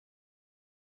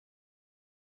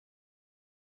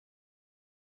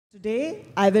Today,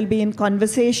 I will be in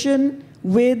conversation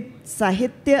with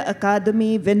Sahitya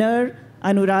Akademi winner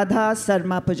Anuradha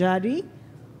Sarma Pujari,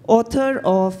 author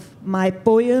of My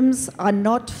Poems Are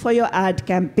Not For Your Ad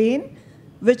campaign,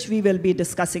 which we will be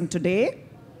discussing today,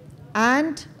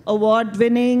 and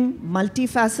award-winning,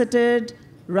 multifaceted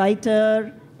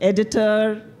writer,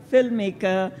 editor,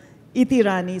 filmmaker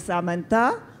Itirani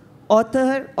Samanta,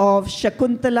 author of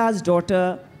Shakuntala's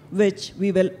Daughter, which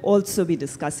we will also be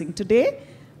discussing today.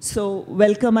 So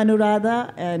welcome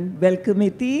Anuradha and welcome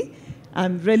Iti.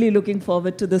 I'm really looking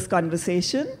forward to this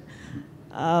conversation.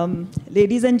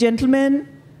 Ladies and gentlemen,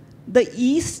 the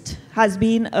East has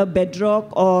been a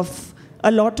bedrock of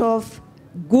a lot of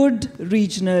good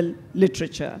regional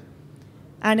literature.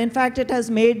 And in fact, it has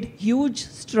made huge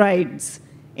strides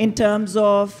in terms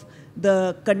of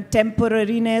the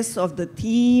contemporariness of the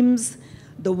themes,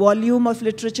 the volume of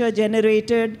literature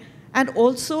generated, and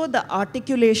also the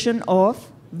articulation of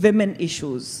women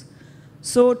issues.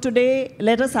 So today,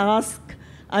 let us ask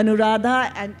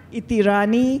Anuradha and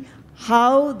Itirani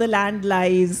how the land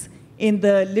lies in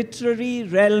the literary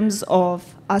realms of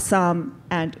Assam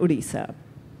and Odisha.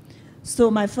 So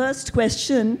my first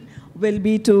question will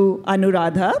be to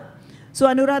Anuradha. So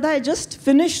Anuradha, I just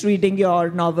finished reading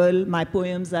your novel, My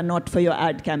Poems Are Not For Your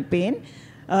Ad campaign,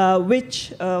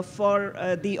 which for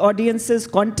the audience's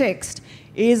context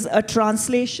is a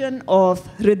translation of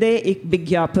Hriday Ek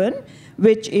Bigyapan,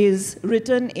 which is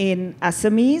written in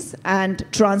Assamese and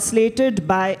translated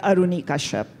by Aruni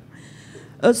Kashyap.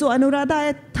 So Anuradha,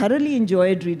 I thoroughly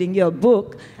enjoyed reading your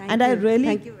book, and I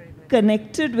really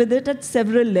connected with it at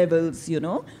several levels, you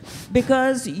know,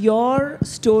 because your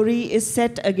story is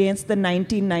set against the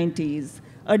 1990s,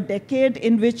 a decade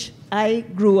in which I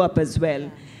grew up as well.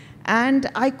 And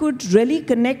I could really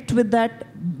connect with that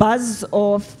buzz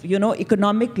of, you know,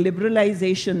 economic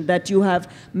liberalization that you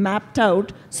have mapped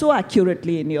out so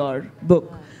accurately in your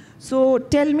book. So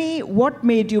tell me, what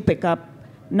made you pick up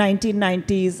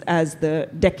 1990s as the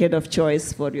decade of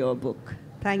choice for your book?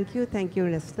 Thank you,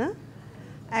 Rachna.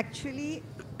 Actually,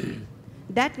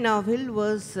 that novel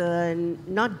was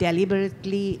not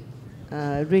deliberately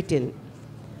written.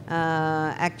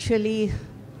 Actually,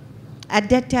 at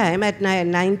that time, at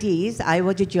 90s, I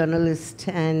was a journalist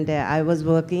and I was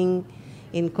working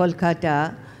in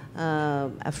Kolkata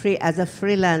as a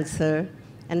freelancer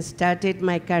and started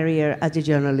my career as a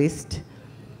journalist.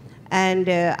 And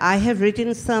I have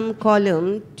written some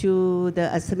column to the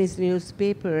Assamese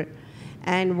newspaper,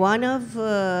 and one of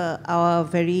our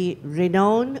very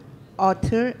renowned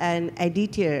author and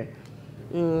editor,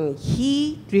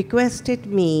 he requested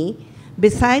me,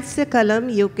 besides the column,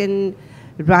 you can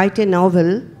write a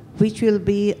novel, which would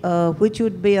be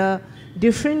a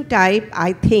different type,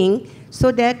 I think,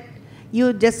 so that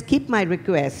you just keep my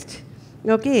request.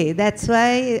 Okay, that's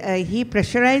why he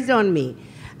pressurized on me.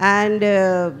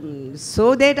 And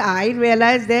so that I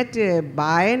realized that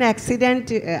by an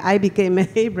accident, I became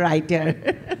a writer.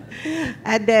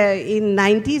 And in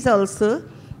 90s also,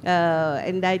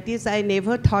 in 90s I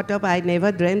never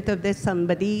dreamt of that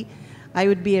somebody, I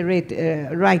would be a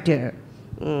writer.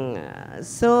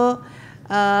 So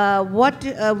what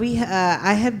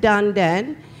I have done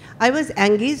then, I was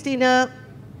engaged in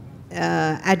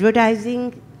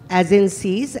advertising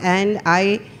agencies, and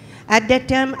at that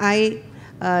time I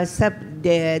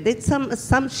did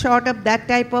some sort of that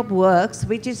type of works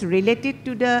which is related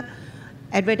to the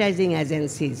advertising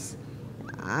agencies.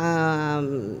 I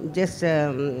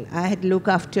had looked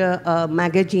after a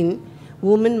magazine,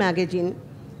 woman magazine,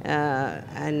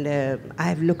 and I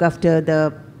have looked after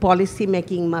the policy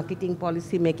making, marketing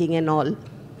policy making and all.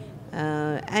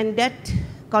 And that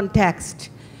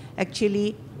context,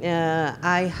 actually,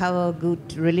 I have a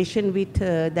good relation with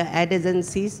the ad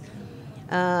agencies.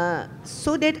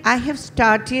 So that I have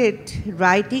started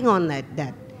writing on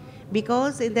that.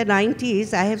 Because in the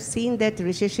 90s, I have seen that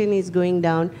recession is going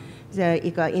down, the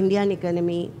Indian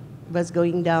economy was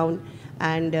going down,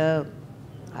 and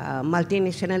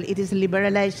multinational, it is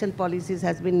liberalization policies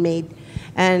has been made,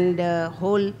 and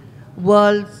whole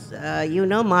world's,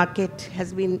 market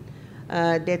has been,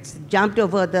 that's jumped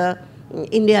over the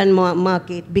Indian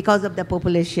market because of the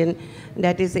population.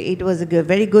 That is, it was a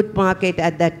very good market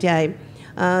at that time.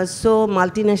 So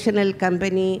multinational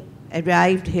company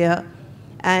arrived here,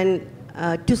 and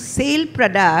to sell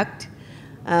product,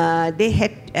 they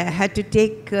had to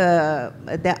take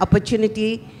the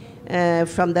opportunity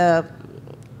from the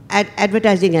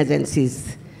advertising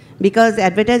agencies, because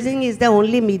advertising is the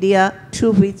only media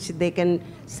through which they can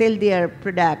sell their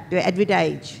product,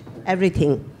 advertise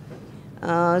everything.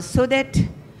 So that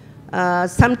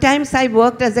sometimes I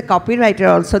worked as a copywriter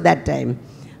also that time.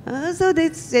 So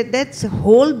that's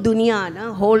whole dunya,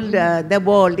 no? Whole the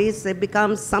world is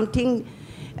becomes something.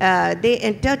 They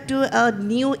enter to a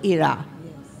new era.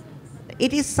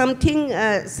 It is something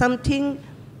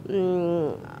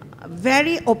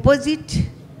very opposite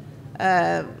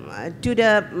to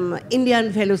the Indian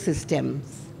value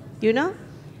systems, you know.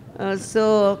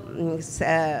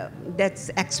 That's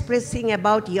expressing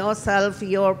about yourself,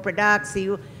 your products.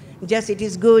 You just it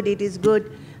is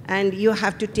good, and you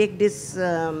have to take this.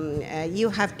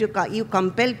 You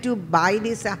compelled to buy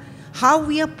this. How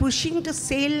we are pushing to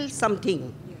sell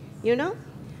something, you know.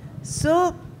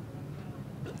 So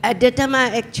at that time,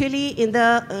 I actually in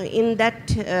that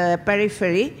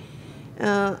periphery,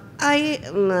 I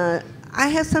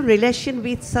have some relation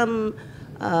with some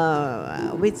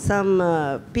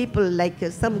people, like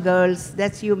some girls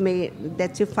that you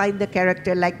find the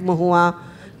character like Mahua,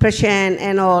 Prashan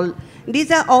and all. These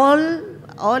are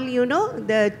all you know,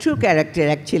 the true character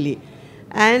actually.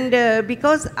 And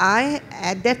because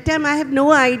at that time I have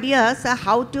no idea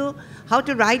how to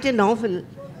write a novel,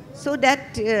 so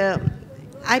that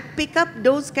I pick up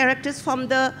those characters from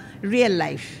the real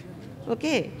life,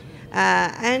 okay?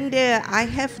 I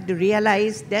have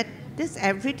realized that this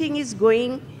everything is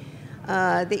going,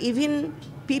 even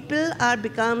people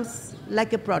becomes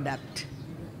like a product,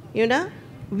 you know?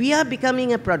 We are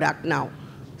becoming a product now.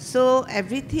 So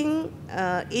everything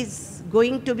is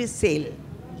going to be sale.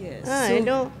 Yes. I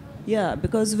know. Yeah,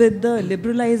 because with the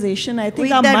liberalization, I think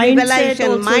with our the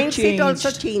mindset also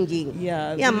changing.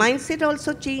 Yeah, mindset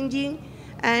also changing.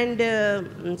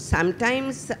 And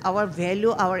sometimes our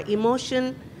value, our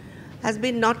emotion has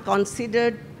been not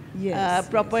considered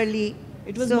properly.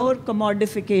 It was more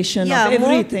commodification of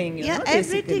everything.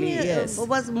 Everything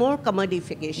was more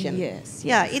commodification. Yes.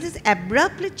 Yeah, it is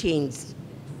abruptly changed.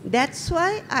 That's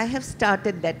why I have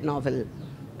started that novel.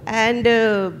 And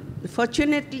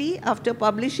fortunately, after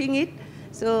publishing it,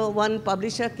 so one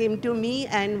publisher came to me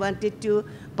and wanted to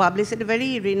publish it, a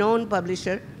very renowned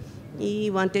publisher.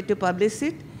 He wanted to publish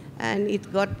it, and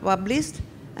it got published.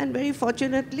 And very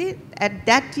fortunately, at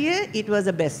that year, it was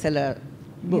a bestseller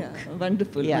book. Yeah,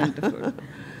 wonderful, wonderful.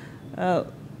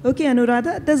 Okay,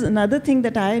 Anuradha, there's another thing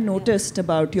that I noticed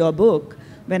about your book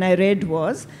when I read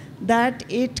was that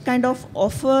it kind of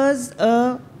offers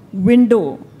a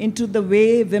window into the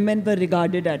way women were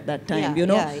regarded at that time,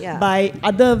 by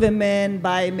other women,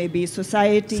 by maybe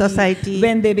society,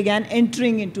 when they began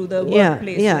entering into the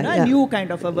workplace, a new kind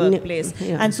of a workplace.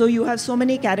 And so you have so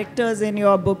many characters in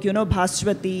your book,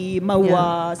 Bhaswati,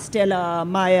 Mahua, Stella,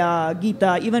 Maya,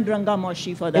 Geeta, even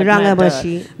Rangamoshi for that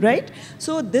matter. Right?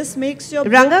 So this makes your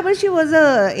book... Rangamoshi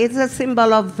it's a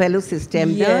symbol of value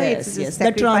system. Yes, it's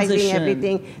the transition.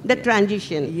 Everything. The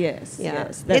transition. Yes,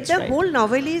 that's right. The whole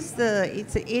novel is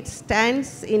it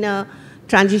stands in a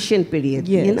transition period.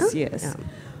 Yes, yes. Yeah.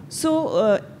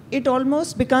 So it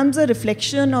almost becomes a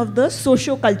reflection of the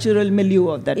socio-cultural milieu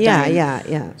of that time.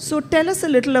 Yeah. So tell us a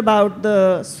little about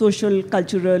the social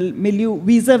cultural milieu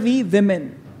vis-a-vis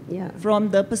women.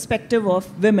 From the perspective of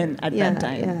women at that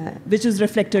time, which is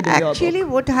reflected in your book. Actually,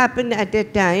 what happened at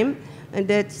that time,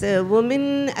 that's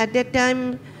women at that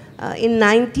time in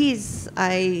 90s,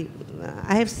 I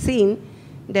have seen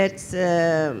that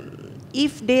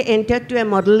if they enter to a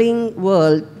modeling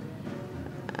world,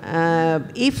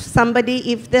 if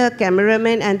the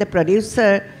cameraman and the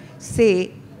producer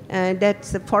say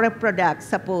that's for a product,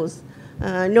 suppose,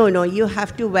 no, you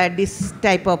have to wear this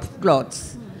type of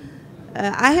clothes.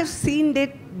 I have seen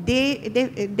that they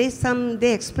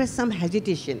express some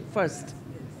hesitation first,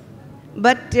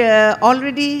 but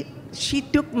already she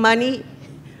took money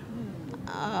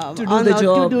to do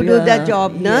the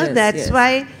job.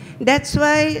 That's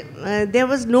why there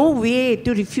was no way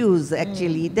to refuse.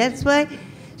 Actually, that's why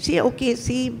she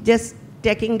just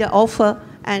taking the offer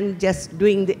and just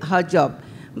doing her job,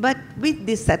 but with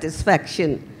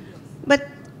dissatisfaction. But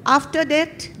after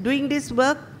that, doing this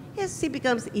work, she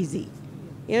becomes easy.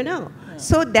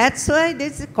 So that's why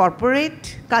there's a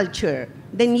corporate culture,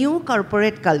 the new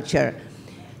corporate culture.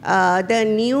 The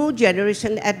new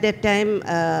generation at that time,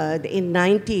 in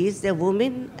 90s, the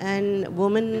women,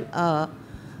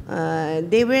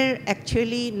 they were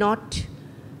actually not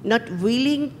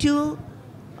willing to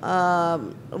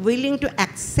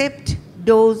accept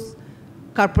those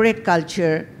corporate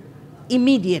culture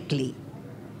immediately.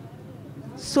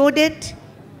 So that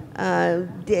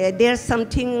there's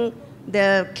something,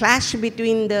 the clash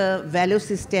between the value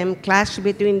system, clash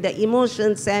between the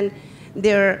emotions and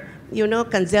their,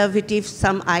 conservative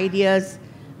some ideas,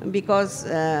 because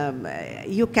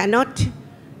you cannot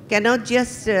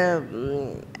just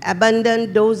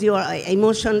abandon those your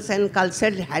emotions and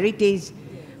cultural heritage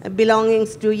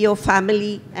belongings to your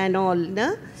family and all.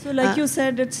 No? So like you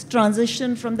said, it's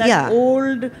transition from that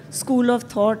old school of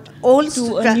thought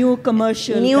to a new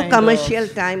commercial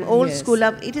time, old school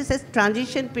of, it is a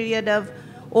transition period of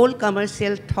old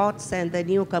commercial thoughts and the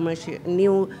new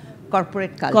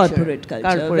corporate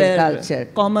culture.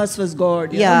 Commerce was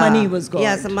God, money was God.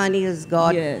 Yes, money is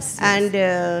God. Yes,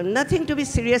 and nothing to be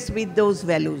serious with those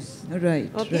values. Right,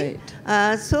 okay?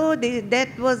 Right. So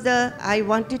that was I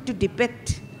wanted to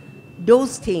depict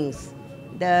those things,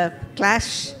 the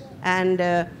clash and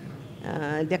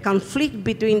the conflict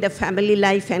between the family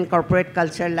life and corporate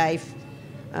culture life,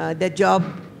 the job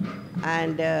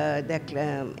and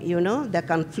the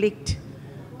conflict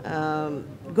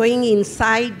going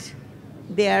inside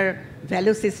their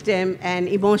value system and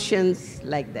emotions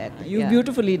like that. You've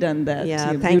beautifully done that.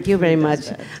 Yeah, thank you very much.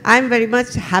 I'm very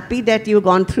much happy that you've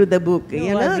gone through the book.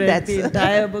 I've read the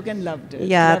entire book and loved it.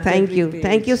 Yeah, thank you.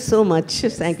 Thank you so much.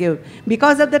 Thank you.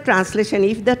 Because of the translation,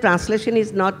 if the translation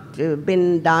is not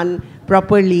been done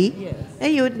properly,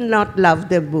 you would not love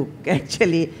the book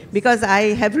actually. Because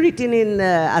I have written in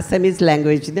Assamese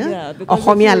language,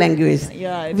 Ohomia language.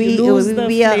 Yeah,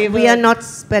 we are not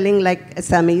spelling like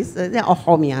Assamese,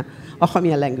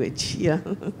 Ohomia language. Yeah.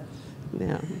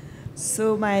 Yeah.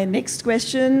 So my next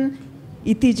question,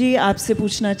 इति जी आपसे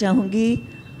पूछना चाहूँगी,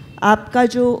 आपका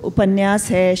जो उपन्यास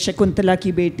है शकुंतला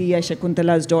की बेटी या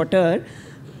शकुंतला's डॉटर,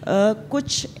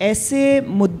 कुछ ऐसे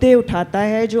मुद्दे उठाता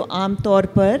है जो आमतौर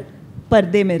पर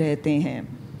पर्दे में रहते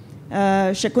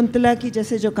हैं। शकुंतला की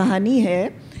जैसे जो कहानी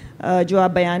है जो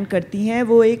आप बयान करती हैं,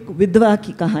 वो एक विधवा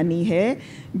की कहानी है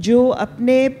जो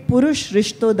अपने पुरुष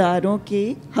रिश्तेदारों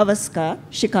के हवस का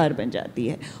शिकार बन जाती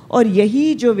है, और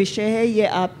यही जो विषय है ये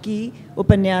आपकी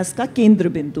उपन्यास का केंद्र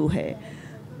बिंदु है।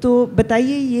 तो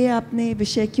बताइए ये आपने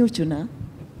विषय क्यों चुना?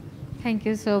 Thank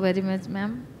you so very much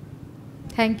ma'am,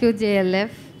 thank you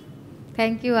JLF,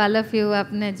 thank you all of you,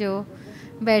 आपने जो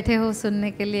बैठे हो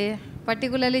सुनने के लिए,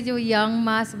 पर्टिकुलरली जो यंग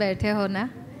मास बैठे हो ना,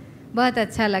 बहुत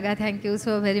अच्छा लगा, thank you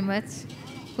so very much.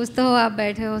 कुछ तो हो आप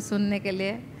बैठे हो सुनने के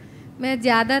लिए। मैं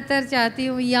ज़्यादातर चाहती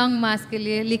हूँ यंग मास के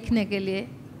लिए लिखने के लिए।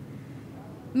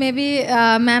 मैं भी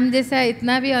मैम जैसा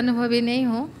इतना भी अनुभवी नहीं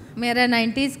हूँ, मेरा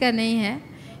 90s का नहीं है,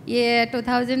 ये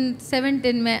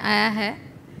 2017 में आया है।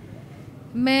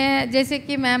 मैं जैसे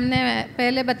कि मैम ने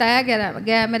पहले बताया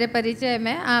गया मेरे परिचय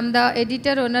में, I am the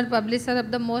editor owner publisher of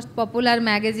the most popular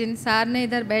magazine. सार ने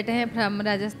इधर बैठे हैं फ्रॉम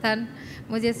राजस्थान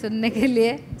मुझे सुनने के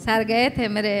लिए, सार गए थे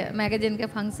मेरे मैगजीन के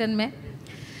फंक्शन में।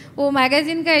 वो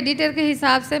मैगज़ीन का एडिटर के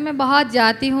हिसाब से मैं बहुत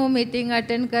जाती हूँ, मीटिंग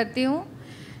अटेंड करती हूँ,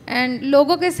 एंड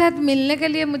लोगों के साथ मिलने के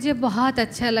लिए मुझे बहुत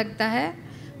अच्छा लगता है,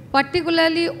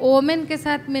 पर्टिकुलरली वोमेन के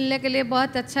साथ मिलने के लिए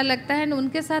बहुत अच्छा लगता है, एंड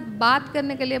उनके साथ बात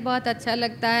करने के लिए बहुत अच्छा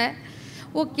लगता है।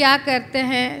 वो क्या करते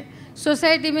हैं,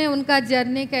 सोसाइटी में उनका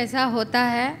जर्नी कैसा होता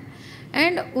है,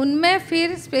 एंड उनमें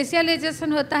फिर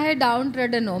स्पेशलाइजेशन होता है डाउन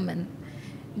ट्रेडन वोमेन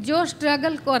जो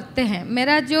स्ट्रगल करते हैं।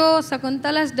 मेरा जो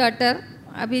शकुंतला's डॉटर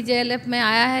अभी JLF में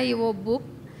आया है ये वो book,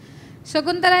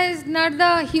 Shakuntala is not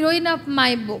the heroine of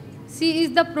my book, C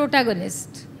is the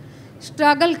protagonist.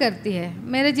 Struggle करती है,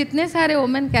 मेरे जितने सारे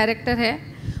वोमेन कैरेक्टर हैं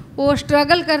वो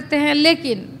स्ट्रगल करते हैं,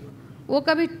 लेकिन वो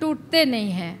कभी टूटते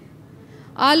नहीं हैं।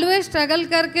 ऑलवेज स्ट्रगल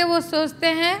करके वो सोचते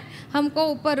हैं हमको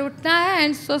ऊपर उठना है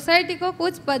एंड सोसाइटी को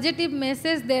कुछ पॉजिटिव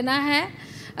मैसेज देना है।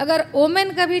 अगर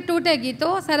वोमेन कभी टूटेगी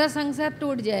तो सारा संसार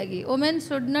टूट जाएगी। वोमेन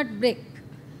शुड नॉट ब्रेक,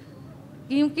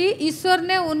 क्योंकि ईश्वर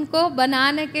ने उनको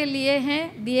बनाने के लिए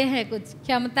दिए हैं कुछ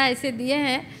क्षमता ऐसे दिए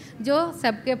हैं जो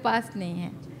सबके पास नहीं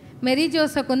है। मेरी जो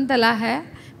शकुंतला है,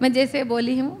 मैं जैसे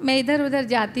बोली हूँ, मैं इधर उधर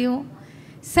जाती हूँ,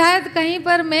 शायद कहीं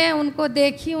पर मैं उनको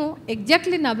देखी हूँ,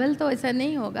 एग्जैक्टली नावल तो ऐसा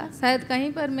नहीं होगा, शायद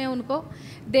कहीं पर मैं उनको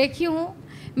देखी हूँ।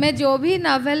 मैं जो भी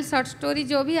नावल शॉर्ट स्टोरी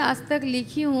जो भी आज तक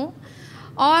लिखी हूँ,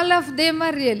 all of them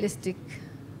are realistic.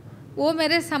 वो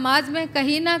मेरे समाज में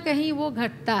कहीं ना कहीं वो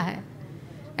घटता है।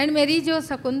 एंड मेरी जो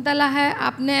शकुंतला है,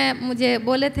 आपने मुझे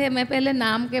बोले थे, मैं पहले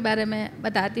नाम के बारे में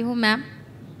बताती हूँ मैम।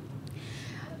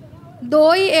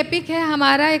 दो ही एपिक है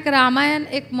हमारा, एक रामायण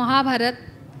एक महाभारत,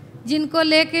 जिनको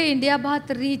लेके इंडिया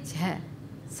बहुत रिच है,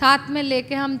 साथ में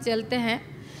लेके हम चलते हैं।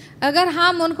 अगर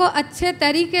हम उनको अच्छे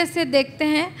तरीके से देखते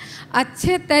हैं,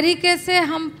 अच्छे तरीके से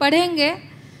हम पढ़ेंगे,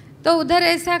 तो उधर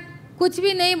ऐसा कुछ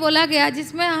भी नहीं बोला गया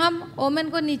जिसमें हम वोमेन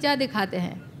को नीचा दिखाते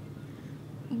हैं।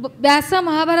 व्यास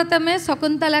महाभारत में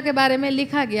शकुंतला के बारे में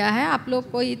लिखा गया है, आप लोग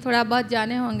कोई थोड़ा बहुत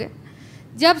जाने होंगे।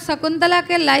 जब शकुंतला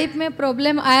के लाइफ में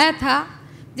प्रॉब्लम आया था,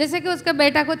 जैसे कि उसके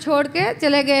बेटा को छोड़ के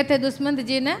चले गए थे दुष्मंत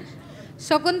जी ने,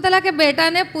 शकुंतला के बेटा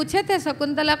ने पूछे थे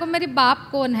शकुंतला को, मेरी बाप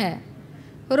कौन है?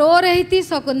 रो रही थी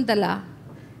शकुंतला।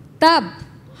 तब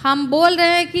हम बोल रहे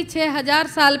हैं कि 6000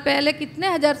 साल पहले, कितने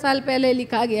हजार साल पहले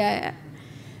लिखा गया है,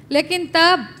 लेकिन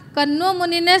तब कन्नो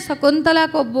मुनि ने शकुंतला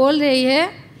को बोल रही है,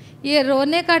 ये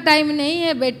रोने का टाइम नहीं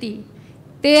है बेटी,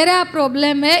 तेरा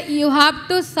प्रॉब्लम है, you have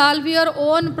to solve your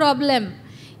own problem,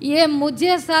 ये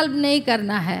मुझे सॉल्व नहीं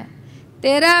करना है।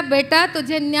 तेरा बेटा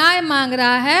तुझे न्याय मांग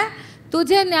रहा है,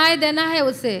 तुझे न्याय देना है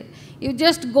उसे। You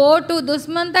just go to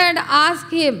Dushmantha and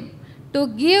ask him to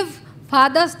give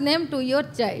father's name to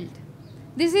your child.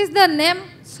 This is the name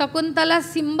Shakuntala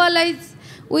symbolize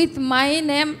with my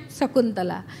name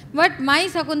Sakuntala. But my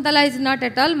Sakuntala is not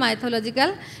at all mythological.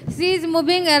 She is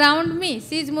moving around me.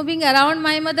 She is moving around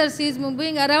my mother. She is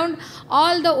moving around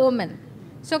all the women.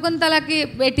 Shakuntala की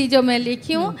बेटी जो मैं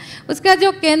लिखी हूँ, उसका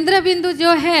जो केंद्र बिंदु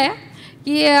जो है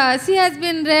कि she has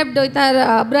been raped with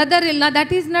her brother-in-law,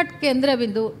 that is not केंद्र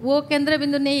बिंदु. वो केंद्र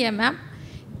बिंदु नहीं है मैम.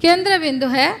 केंद्र बिंदु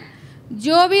है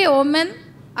जो भी woman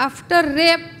after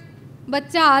rape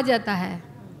बच्चा आ जाता है,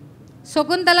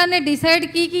 शकुंतला ने डिसाइड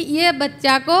की कि ये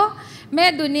बच्चा को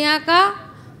मैं दुनिया का,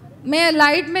 मैं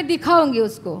लाइट में दिखाऊंगी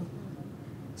उसको।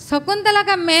 शकुंतला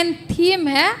का मेन थीम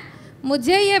है,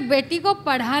 मुझे ये बेटी को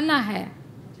पढ़ाना है।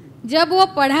 जब वो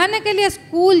पढ़ाने के लिए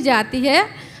स्कूल जाती है,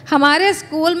 हमारे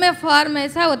स्कूल में फॉर्म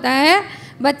ऐसा होता है,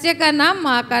 बच्चे का नाम,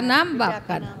 माँ का नाम, बाप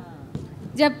का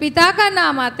नाम। जब पिता का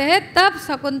नाम आते हैं तब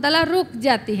शकुंतला रुक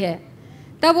जाती है।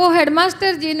 तब वो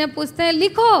हेडमास्टर जी ने पूछते हैं,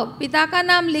 लिखो, पिता का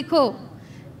नाम लिखो।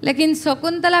 लेकिन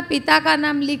शकुंतला पिता का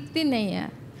नाम लिखती नहीं है।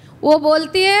 वो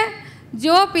बोलती है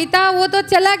जो पिता वो तो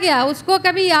चला गया, उसको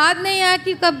कभी याद नहीं आया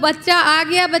कि कब बच्चा आ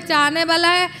गया, बच्चा आने वाला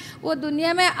है, वो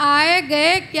दुनिया में आए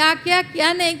गए, क्या किया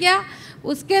क्या नहीं किया,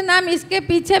 उसके नाम इसके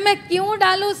पीछे मैं क्यों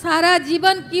डालूं सारा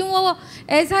जीवन, क्यों वो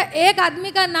ऐसा एक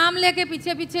आदमी का नाम लेके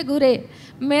पीछे पीछे घूरे।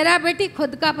 मेरा बेटी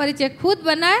खुद का परिचय खुद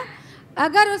बनाए,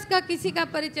 अगर उसका किसी का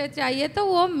परिचय चाहिए तो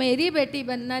वो मेरी बेटी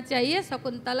बनना चाहिए,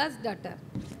 शकुंतला's daughter।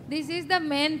 This is the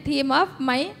main theme of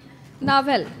my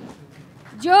novel,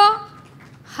 जो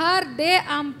हर डे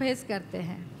हम फेस करते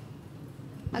हैं।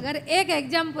 अगर एक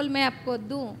एग्जाम्पल मैं आपको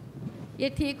दूं, ये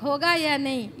ठीक होगा या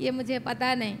नहीं ये मुझे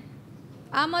पता नहीं।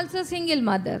 I am also single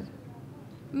mother.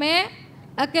 मैं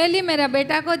अकेली मेरा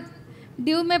बेटा को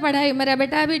ड्यू में पढ़ाई, मेरा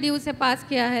बेटा भी ड्यू से पास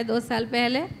किया है 2 साल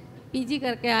पहले, पीजी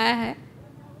करके आया है।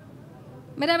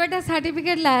 मेरा बेटा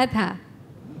सर्टिफिकेट लाया था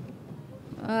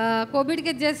कोविड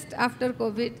के जस्ट आफ्टर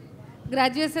कोविड,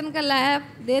 ग्रेजुएशन का लाया,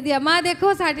 दे दिया, माँ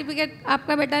देखो सर्टिफिकेट,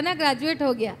 आपका बेटा ना ग्रेजुएट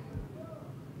हो गया।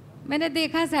 मैंने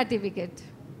देखा सर्टिफिकेट,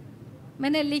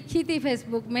 मैंने लिखी थी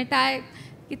फेसबुक में, टैग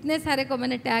कितने सारे को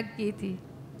मैंने टैग की थी।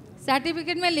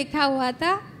 सर्टिफिकेट में लिखा हुआ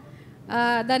था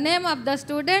the name of the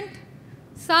student,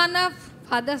 son of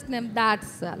father's name,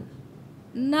 that's all,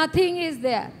 nothing is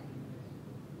there,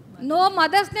 no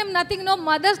mother's name, nothing, no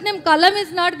mother's name column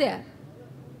is not there,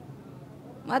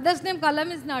 mother's name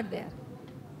column is not there.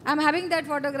 I'm having that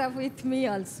photograph with me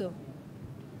also.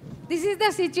 This is the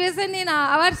situation in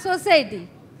our society.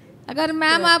 अगर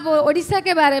ma'am आप ओडिशा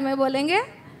के बारे में बोलेंगे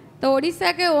तो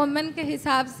ओडिशा के women के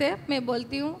हिसाब से मैं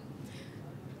बोलती हूँ,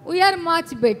 वी आर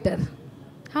मच बेटर,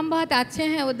 हम बहुत अच्छे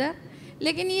हैं उधर।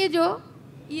 लेकिन ये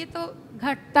तो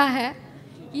घटता है,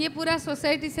 ये पूरा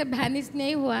सोसाइटी से वैनिश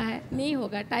नहीं हुआ है, नहीं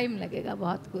होगा, टाइम लगेगा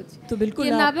बहुत कुछ। तो बिल्कुल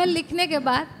ये नावल लिखने के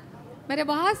बाद मेरे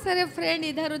बहुत सारे फ्रेंड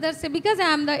इधर उधर से, because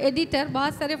I am the editor,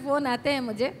 बहुत सारे फ़ोन आते हैं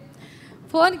मुझे,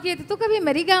 फ़ोन किए थे, तू कभी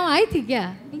मेरी गांव आई थी क्या?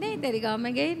 नहीं, तेरी गांव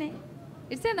में गई नहीं।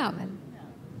 It's a novel.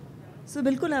 सो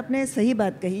बिल्कुल आपने सही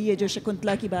बात कही। ये जो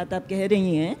शकुंतला की बात आप कह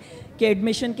रही हैं कि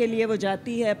एडमिशन के लिए वो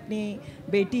जाती है अपनी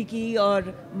बेटी की,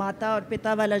 और माता और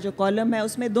पिता वाला जो कॉलम है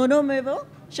उसमें दोनों में वो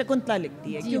शकुंतला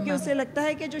लिखती है, क्योंकि उसे लगता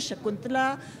है कि जो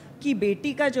शकुंतला की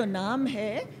बेटी का जो नाम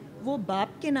है वो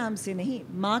बाप के नाम से नहीं,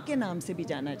 माँ के नाम से भी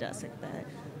जाना जा सकता है।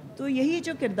 तो यही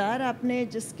जो किरदार आपने,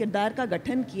 जिस किरदार का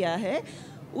गठन किया है,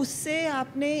 उससे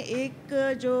आपने एक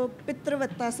जो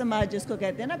पितृवत्ता समाज जिसको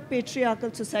कहते हैं ना, पेट्रियार्कल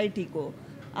सोसाइटी को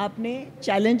आपने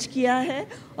चैलेंज किया है।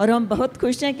 और हम बहुत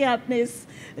खुश हैं कि आपने इस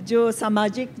जो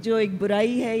सामाजिक जो एक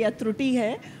बुराई है या त्रुटि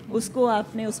है उसको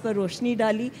आपने उस पर रोशनी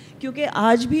डाली। क्योंकि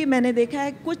आज भी मैंने देखा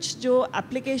है कुछ जो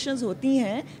एप्लीकेशंस होती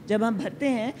हैं जब हम भरते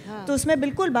हैं, हाँ, तो उसमें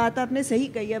बिल्कुल बात आपने सही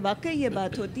कही है, वाकई ये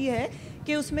बात होती है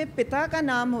कि उसमें पिता का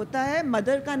नाम होता है,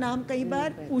 मदर का नाम कई बार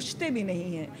पूछते भी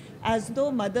नहीं है, एज दो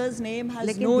mother's name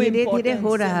has know importance. धीरे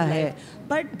हो रहा है,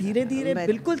 बट धीरे धीरे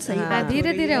बिल्कुल सही बात,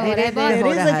 धीरे धीरे हो रहा है।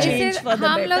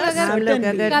 हम लोग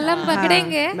अगर कलम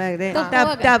पकड़ेंगे तो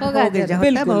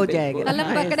तब हो जाएगा,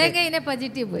 कलम पकड़ेंगे इन्हें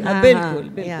पॉजिटिव। बिल्कुल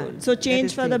बिल्कुल। So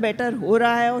change for the better हो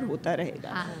रहा है और होता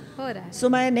रहेगा। So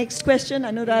my next question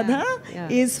Anuradha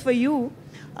is for you.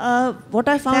 What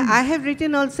I found, I have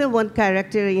written also one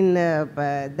character in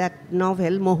that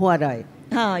novel, Mohua Roy.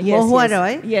 Yes, Mohua Roy.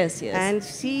 Yes, yes. And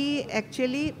she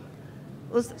actually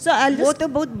वो तो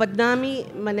बहुत बदनामी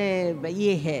माने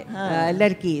ये है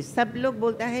लड़की, सब लोग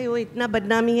बोलता है वो इतना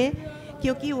बदनामी है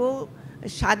क्योंकि वो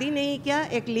शादी नहीं किया,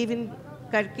 एक लिव इन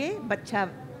करके बच्चा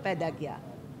पैदा किया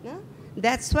ना.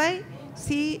 That's why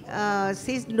she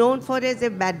is known for as a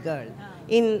bad girl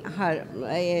in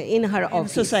her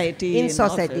office, society, in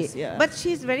society. Office, yeah. But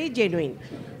she is very genuine.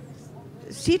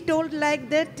 She told like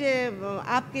that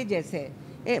आपके जैसे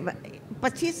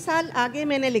 25 साल आगे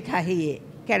मैंने लिखा है ये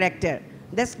character.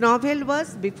 This novel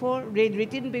was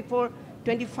written before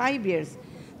 25 years.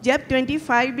 जब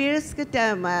 25 years के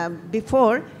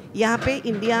before यहाँ पे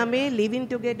इंडिया में लिविंग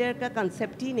टुगेदर का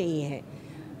कंसेप्ट ही नहीं है.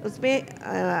 उसमें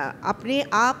अपने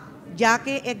आप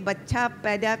जाके एक बच्चा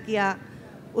पैदा किया,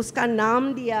 उसका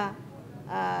नाम दिया,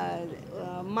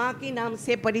 माँ के नाम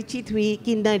से परिचित हुई,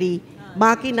 किन्नरी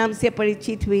माँ के नाम से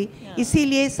परिचित हुई,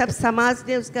 इसीलिए सब समाज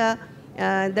ने उसका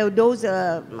those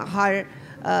her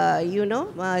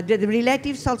the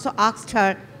relatives also asked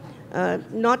her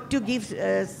not to give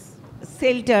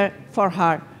shelter for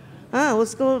her. हाँ,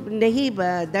 उसको नहीं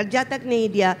दर्जा तक नहीं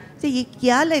दिया. तो ये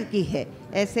क्या लड़की है,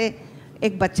 ऐसे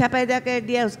एक बच्चा पैदा कर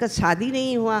दिया, उसका शादी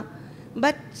नहीं हुआ.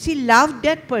 But she loved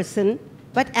that person,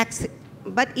 but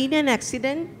in an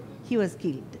accident he was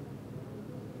killed.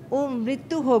 वो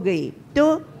मृत्यु हो गई.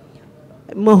 तो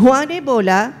महुआ ने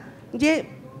बोला जे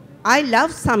I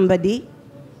love somebody,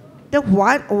 so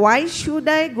why should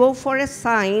I go for a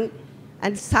sign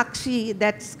and sakshi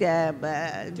that's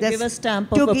to give a stamp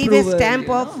to of give approval, a stamp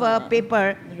of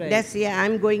paper, right. that's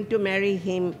I'm going to marry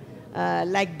him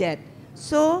like that.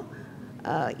 So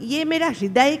ये मेरा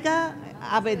हृदय का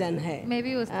आवेदन है. मैं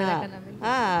भी उस तरह का नाम.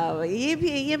 हाँ,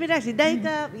 ये मेरा हृदय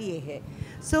का ये है.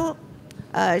 So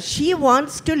she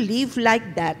wants to live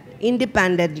like that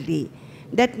independently,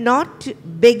 that not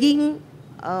begging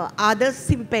others'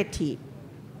 sympathy.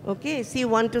 Okay, she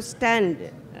wants to stand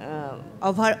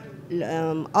of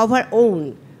her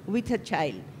own with her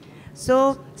child.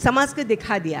 So समाज को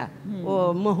दिखा दिया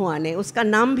वो महुआ ने, उसका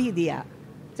नाम भी दिया.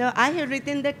 So I have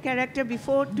written that character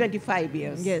before 25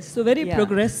 years. Yes, so very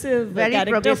progressive very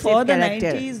character progressive for the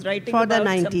character. 90s, writing for about the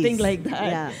 90s. something like that.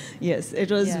 Yeah. Yes,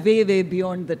 it was Yeah. way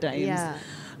beyond the times. Yeah.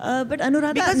 But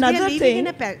Anuradha, Because we are another living thing, in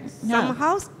a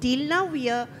somehow still now we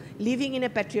are living in a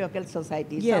patriarchal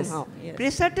society. Yes, somehow. yes.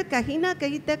 Pressure तो कहीं ना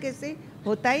कहीं तक ऐसे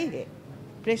होता ही है.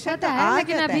 Pressure तो है, आ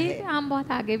लेकिन जाता अभी है. हम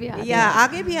बहुत आगे भी आ गए. या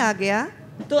आगे भी आ गया.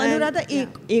 तो अनुराधा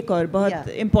एक और बहुत Yeah.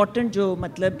 इम्पॉर्टेंट जो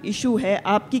मतलब इशू है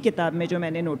आपकी किताब में जो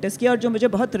मैंने नोटिस किया और जो मुझे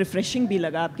बहुत रिफ्रेशिंग भी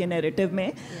लगा आपके नैरेटिव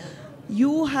में,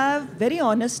 you have very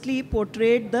honestly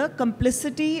portrayed the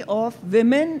complicity of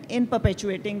women in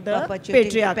perpetuating the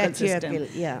patriarchal system.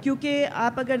 Yeah. क्योंकि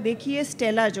आप अगर देखिए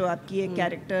स्टेला जो आपकी एक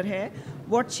कैरेक्टर है,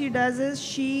 what she does is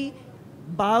she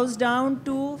bows down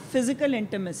to physical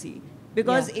intimacy.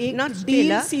 Because एक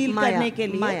डील सील करने के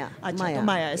लिए, अच्छा तो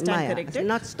माया स्टैंड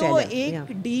करेक्टेड, तो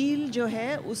एक डील जो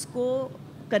है उसको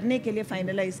करने के लिए,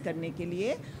 फाइनलाइज करने के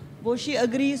लिए वो she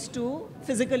agrees to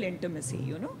physical intimacy,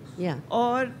 you know.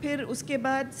 और फिर उसके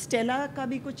बाद स्टेला का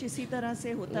भी कुछ इसी तरह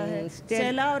से होता है.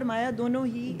 स्टेला और माया दोनों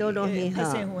ही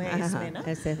ऐसे हुए हैं इसमें ना.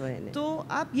 ऐसे हुए हैं. तो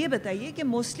आप ये बताइए कि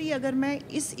मोस्टली अगर मैं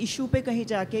इस इशू पे कहीं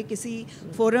जाके किसी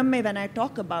फोरम में when I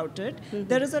talk about it,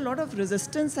 there is a lot of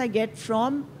resistance I get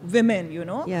from women, you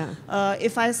know.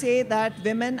 If I say that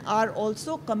women are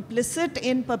also complicit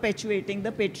in perpetuating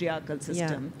the patriarchal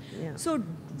system. So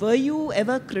were you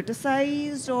ever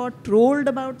criticized or trolled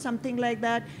about something like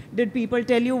that? Did people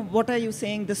tell you, what are you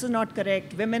saying, this is not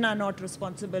correct, women are not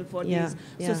responsible for these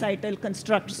societal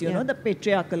constructs, you know, the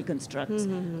patriarchal constructs?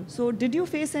 So did you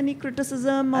face any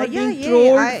criticism or being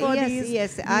trolled for these?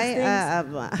 Yes,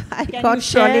 I Can got you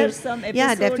share trolling. some episode?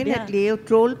 Yeah, definitely.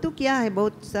 Troll तो क्या है,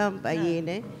 बहुत सब ये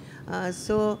ने.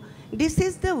 So this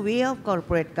is the way of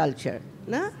corporate culture,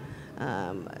 ना.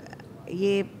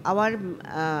 ये our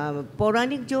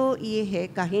पौराणिक जो ये है,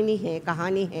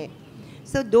 कहानी है.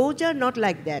 So those are not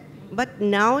like that. But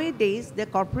nowadays the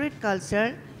corporate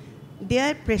culture, they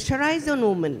are pressurized on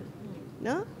women,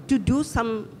 no, to do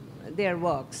some their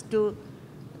works, to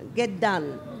get done.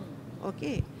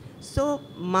 Okay. So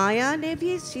Maya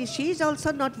Nevi, she is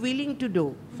also not willing to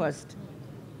do first.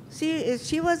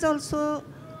 She was also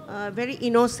a very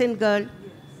innocent girl,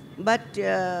 but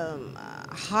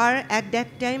her at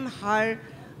that time her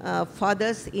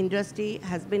father's industry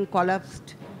has been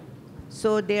collapsed,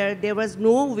 so there was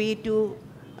no way to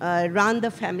run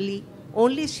the family.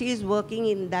 Only she is working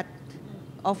in that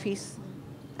office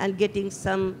and getting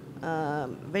some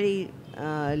very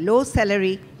low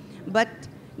salary, but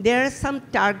there are some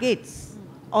targets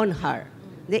on her.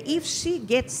 If she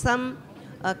gets some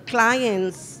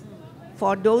clients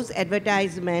for those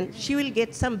advertisements, she will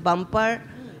get some bumper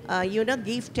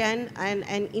gift and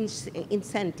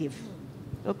incentive.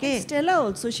 Okay. Stella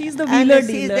also, she's the wheeler dealer.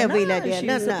 She's the wheeler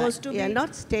dealer. She's supposed to be. Yeah,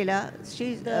 not Stella.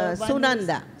 She's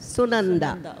Sunanda.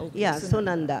 Sunanda. Okay, Yeah,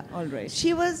 Sunanda. Sunanda. All right.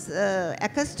 She was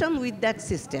accustomed with that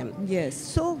system. Yes.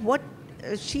 So what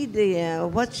she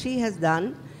has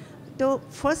done, so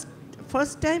first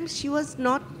time she was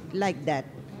not like that,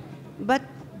 but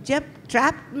jab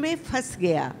trap mein phas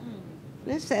gaya.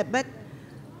 But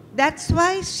that's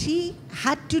why she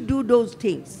had to do those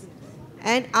things,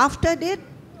 and after that,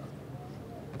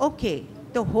 okay,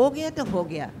 to ho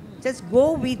gaya. Just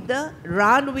go with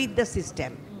run with the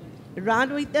system.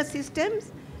 Run with the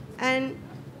systems, and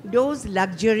those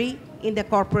luxury in the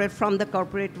from the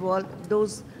corporate world,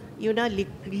 those,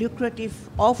 lucrative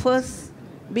offers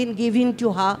been given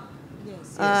to her.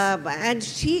 Yes, and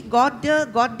she got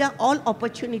the all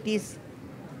opportunities.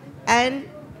 And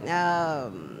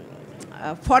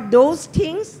for those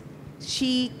things,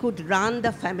 she could run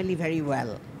the family very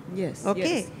well. Yes.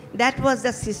 Okay, yes. That was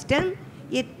the system.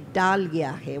 It dal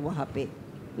gaya hai wahan pe.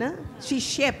 Na? She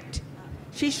shaped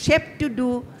to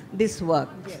do this work.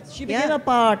 Yes. She became a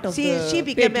part of she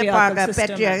became a part of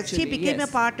patriarchal system. She became yes.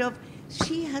 a part of.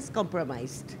 She has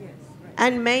compromised, Yes, right.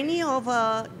 and many of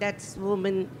that's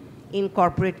women in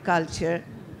corporate culture,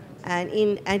 and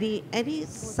in any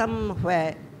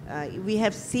somewhere we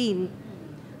have seen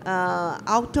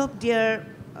out of their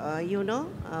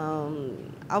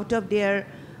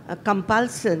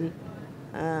compulsion,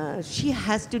 she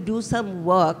has to do some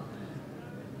work.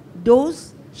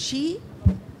 Those she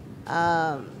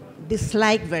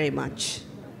dislike very much.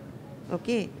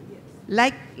 Okay,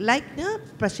 like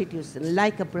prostitution,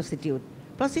 like a prostitute.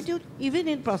 Prostitute, even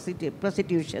in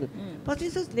prostitution,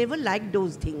 prostitutes never like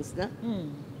those things. Na?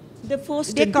 They're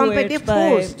forced They into it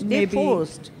They're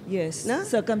forced. Yes, Na?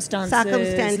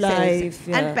 circumstances, life.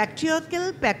 Yeah. And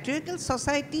patriarchal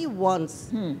society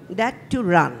wants that to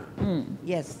run.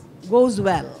 Yes, goes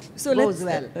well. So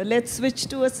let's switch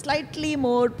to a slightly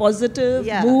more positive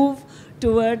move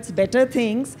towards better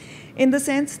things, in the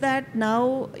sense that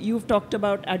now you've talked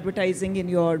about advertising in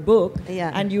your book,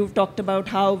 and you've talked about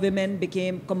how women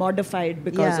became commodified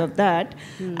because of that.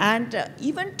 And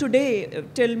even today,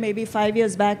 till maybe 5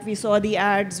 years back, we saw the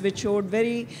ads which showed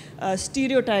very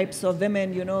stereotypes of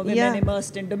women, women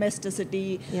immersed in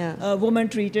domesticity, a woman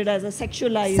treated as a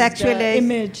sexualized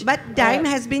image. But time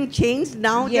has been changed.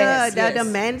 Now the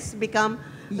men's become...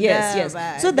 Yes.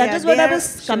 So that is what I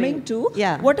was coming to.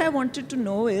 Yeah. What I wanted to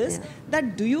know is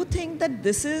that, do you think that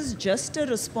this is just a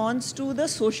response to the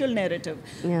social narrative?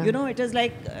 Yeah. It is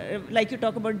like you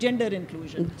talk about gender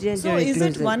inclusion. Is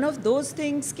it one of those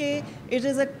things it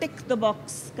is a tick the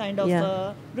box kind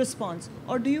of response?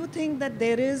 Or do you think that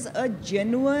there is a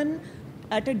genuine,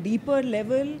 at a deeper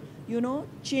level,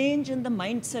 change in the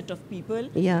mindset of people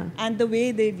and the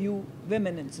way they view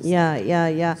women in society?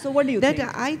 Yeah. So what do you think?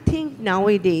 I think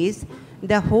nowadays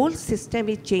the whole system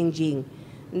is changing.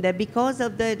 Because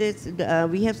of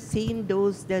we have seen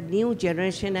the new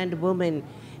generation and women,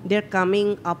 they're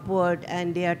coming upward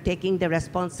and they are taking the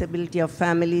responsibility of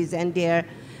families, and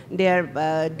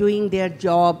they're doing their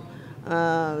job.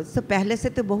 So पहले से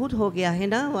तो बहुत हो गया है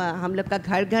ना, हम लोग का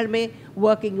घर में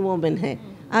working woman है,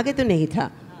 आगे तो नहीं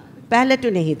था, पहले तो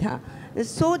नहीं था.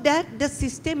 So that the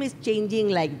system is changing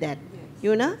like that,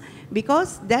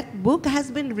 because that book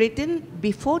has been written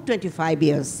before 25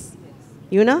 years,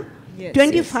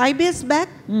 25 years back,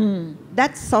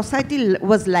 that society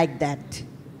was like that,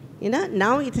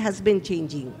 now it has been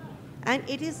changing, and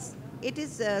it is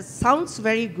sounds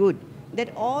very good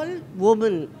that all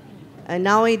women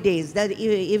nowadays, that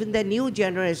even the new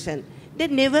generation, they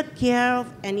never care of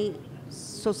any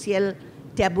social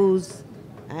taboos,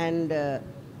 and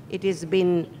it has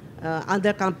been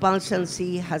under compulsion.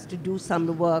 She has to do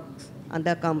some work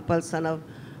under compulsion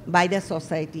by the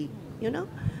society,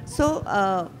 So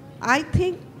I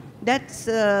think that's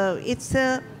it's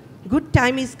a good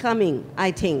time is coming.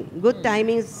 I think good time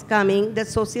is coming. The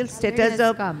social status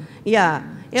of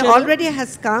it already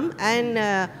has come, and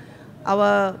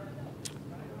our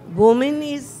woman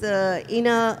is in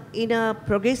a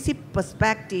progressive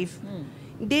perspective.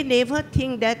 They never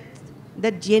think that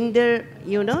the gender,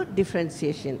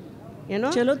 differentiation,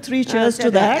 Chalo, 3 cheers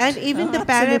to that. And even the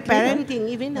parenting,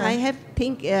 even I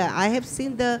have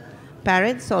seen the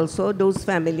parents also, those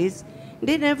families,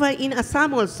 they never, in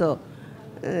Assam also,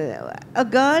 a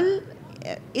girl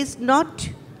is not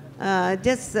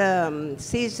just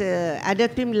she's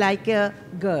adopting like a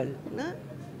girl. No?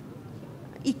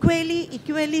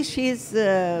 Equally she's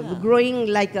growing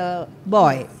like a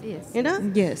boy.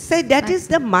 Yes. So that is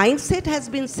the mindset has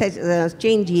been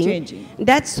changing.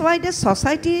 That's why the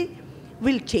society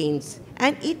will change,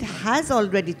 and it has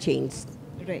already changed.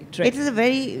 Right. It is a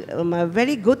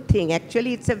very good thing.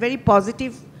 Actually, it's a very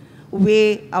positive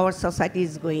way our society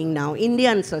is going now,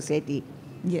 Indian society.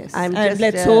 Yes, and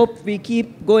let's hope we keep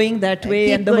going that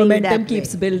way and the momentum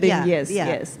keeps building. Yeah, yes, yeah,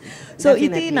 yes. So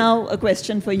definitely. Iti, now a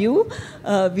question for you.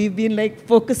 We've been like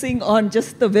focusing on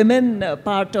just the women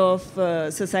part of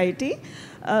society.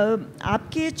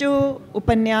 आपके जो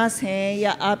उपन्यास हैं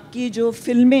या आपकी जो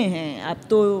फिल्में हैं, आप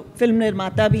तो फिल्म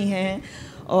निर्माता भी हैं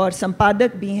और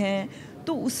संपादक भी हैं,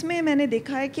 तो उसमें मैंने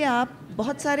देखा है कि आप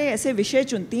बहुत सारे ऐसे विषय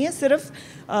चुनती हैं, सिर्फ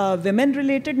विमेन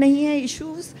रिलेटेड नहीं है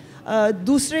इश्यूज़,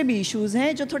 दूसरे भी इश्यूज़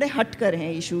हैं जो थोड़े हट कर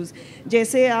हैं इश्यूज़.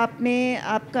 जैसे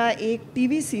आपका एक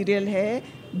टीवी सीरियल है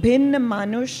भिन्न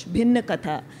मानुष भिन्न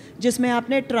कथा, जिसमें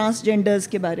आपने ट्रांसजेंडर्स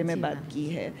के बारे में बात की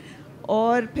है,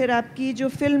 और फिर आपकी जो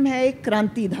फिल्म है एक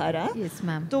क्रांति धारा,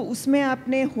 तो उसमें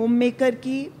आपने होम मेकर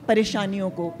की परेशानियों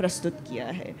को प्रस्तुत किया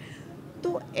है.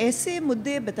 तो ऐसे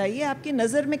मुद्दे बताइए आपकी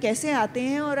नज़र में कैसे आते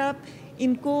हैं और आप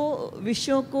इनको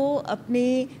विषयों को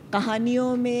अपनी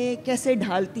कहानियों में कैसे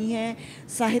ढालती हैं,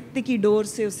 साहित्य की डोर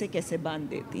से उसे कैसे बांध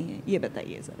देती हैं, ये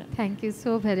बताइए ज़रा. Thank you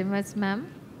so very much ma'am.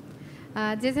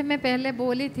 जैसे मैं पहले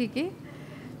बोली थी कि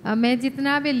मैं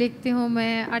जितना भी लिखती हूँ,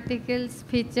 मैं articles,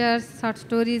 features, short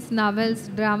stories, novels,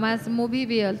 dramas, movie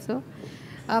भी also,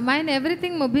 mine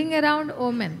everything moving around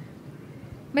women.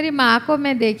 मेरी माँ को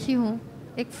मैं देखी हूँ,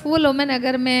 एक फुल वोमेन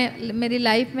अगर मैं मेरी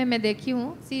लाइफ में मैं देखी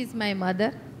हूँ, सी इज़ माई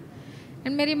मदर.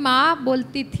 एंड मेरी माँ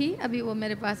बोलती थी, अभी वो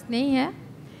मेरे पास नहीं है,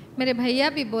 मेरे भैया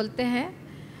भी बोलते हैं,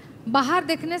 बाहर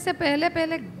देखने से पहले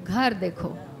पहले घर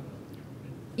देखो,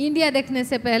 इंडिया देखने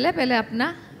से पहले पहले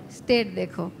अपना स्टेट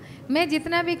देखो. मैं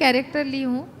जितना भी कैरेक्टर ली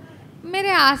हूँ मेरे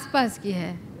आसपास की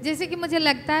है, जैसे कि मुझे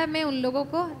लगता है मैं उन लोगों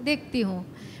को देखती हूँ,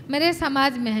 मेरे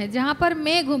समाज में है जहाँ पर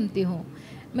मैं घूमती हूँ.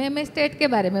 मैं स्टेट के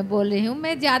बारे में बोल रही हूँ,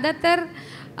 मैं ज़्यादातर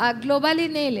ग्लोबली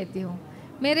नहीं लेती हूँ.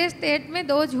 मेरे स्टेट में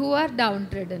दोज हु आर डाउन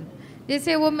ट्रेडन,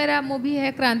 जैसे वो मेरा मूवी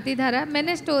है क्रांति धारा,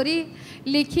 मैंने स्टोरी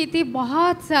लिखी थी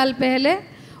बहुत साल पहले,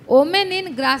 वोमेन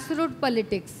इन ग्रास रूट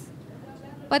पॉलिटिक्स,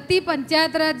 पति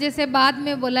पंचायत राज, जैसे बाद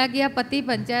में बोला गया पति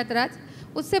पंचायत राज,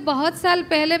 उससे बहुत साल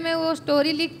पहले मैं वो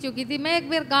स्टोरी लिख चुकी थी. मैं एक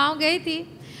बार गांव गई थी,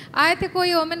 आए थे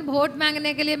कोई वोमेन वोट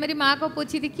मांगने के लिए, मेरी माँ को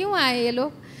पूछी थी क्यों आए ये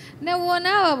लोग, ने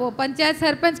वो पंचायत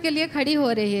सरपंच के लिए खड़ी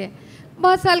हो रही है.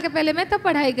 बहुत साल के पहले मैं तो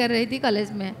पढ़ाई कर रही थी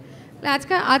कॉलेज में.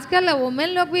 आजकल वोमेन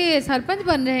लोग भी सरपंच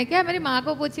बन रहे हैं क्या, मेरी माँ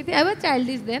को पूछी थी. I was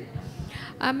childish then.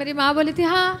 मेरी माँ बोली थी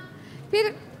हाँ.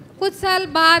 फिर कुछ साल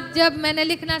बाद जब मैंने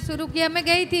लिखना शुरू किया, मैं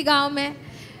गई थी गाँव में,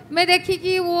 मैं देखी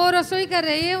कि वो रसोई कर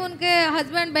रही है, उनके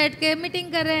हस्बैंड बैठ के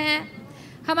मीटिंग कर रहे हैं.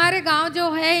 हमारे गांव जो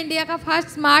है इंडिया का फर्स्ट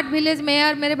स्मार्ट विलेज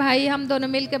मेयर मेरे भाई, हम दोनों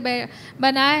मिल के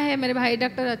बनाए हैं. मेरे भाई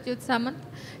doctor Achyut Samant,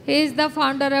 he is the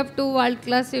founder of 2 world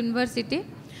class university.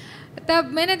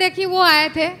 तब मैंने देखी वो आए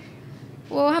थे,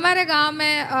 वो हमारे गांव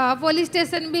में पुलिस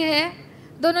स्टेशन भी है,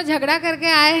 दोनों झगड़ा करके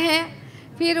आए हैं.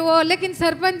 फिर वो लेकिन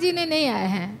सरपंच जी ने नहीं आए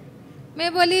हैं.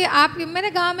 मैं बोली आप, मेरे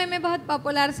गांव में मैं बहुत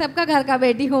पॉपुलर, सबका घर का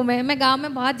बेटी हूँ, मैं गांव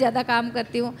में बहुत ज़्यादा काम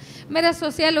करती हूँ, मेरा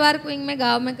सोशल वर्क विंग में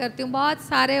गांव में करती हूँ, बहुत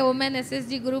सारे वोमेन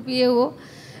एसएसजी ग्रुप ये वो.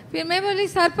 फिर मैं बोली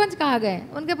सरपंच कहाँ गए,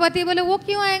 उनके पति बोले वो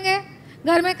क्यों आएंगे,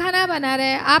 घर में खाना बना रहे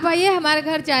हैं, आप आइए हमारे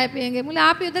घर चाय पियेंगे. बोले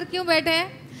आप इधर क्यों बैठे हैं.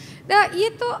 तो ये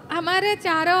तो हमारे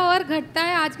चारों ओर घटता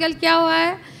है. आजकल क्या हुआ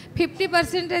है,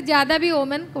 50% ज़्यादा भी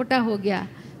वोमेन कोटा हो गया.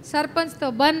 सरपंच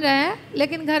तो बन रहे हैं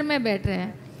लेकिन घर में बैठ रहे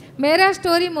हैं. मेरा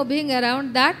स्टोरी मूविंग अराउंड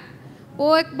दैट.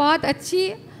 वो एक बहुत अच्छी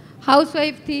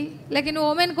हाउसवाइफ थी, लेकिन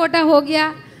वोमेन कोटा हो गया,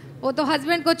 वो तो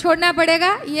हस्बैंड को छोड़ना पड़ेगा,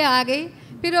 ये आ गई.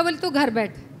 फिर वो बोली तू घर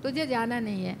बैठ, तुझे जाना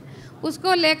नहीं है.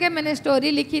 उसको लेके मैंने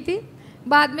स्टोरी लिखी थी.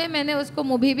 बाद में मैंने उसको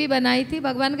मूवी भी बनाई थी.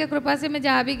 भगवान की कृपा से मैं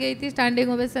जहाँ भी गई थी स्टैंडिंग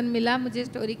ओवेशन मिला मुझे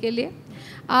स्टोरी के लिए.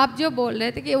 आप जो बोल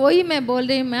रहे थे कि वही मैं बोल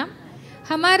रही हूँ मैम,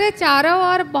 हमारे चारों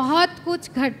ओर बहुत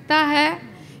कुछ घटता है.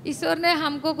 ईश्वर ने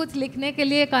हमको कुछ लिखने के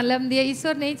लिए कलम दिया,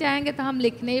 ईश्वर नहीं चाहेंगे तो हम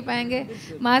लिख नहीं पाएंगे,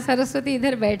 माँ सरस्वती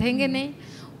इधर बैठेंगे नहीं.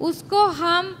 उसको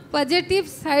हम पॉजिटिव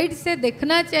साइड से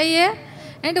देखना चाहिए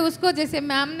एंड उसको जैसे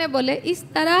मैम ने बोले इस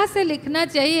तरह से लिखना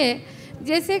चाहिए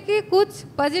जैसे कि कुछ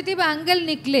पॉजिटिव एंगल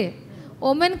निकले.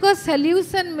 वोमेन को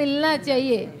सल्यूशन मिलना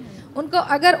चाहिए उनको.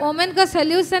 अगर वोमेन को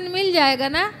सल्यूशन मिल जाएगा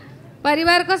ना,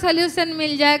 परिवार को सल्यूशन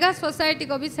मिल जाएगा, सोसाइटी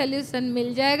को भी सल्यूशन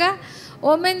मिल जाएगा.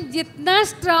 वोमेन जितना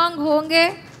स्ट्रांग होंगे,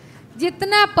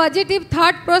 जितना पॉजिटिव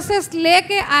थॉट प्रोसेस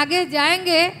लेके आगे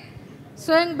जाएंगे,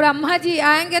 स्वयं ब्रह्मा जी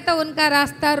आएंगे तो उनका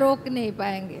रास्ता रोक नहीं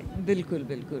पाएंगे. बिल्कुल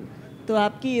बिल्कुल. तो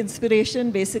आपकी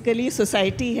इंस्पिरेशन बेसिकली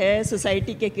सोसाइटी है,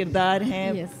 सोसाइटी के किरदार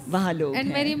हैं, वहाँ लोग हैं.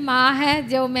 मेरी माँ है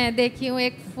जो मैं देखी हूँ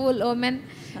एक फुल वोमेन.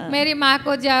 मेरी माँ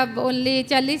को जब ओनली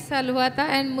 40 साल हुआ था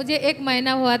एंड मुझे 1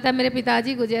 महीना हुआ था, मेरे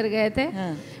पिताजी गुजर गए थे.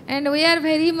 and we are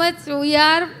very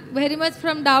much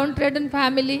from downtrodden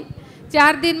family.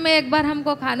 4 दिन में एक बार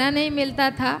हमको खाना नहीं मिलता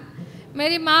था.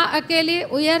 मेरी माँ अकेली.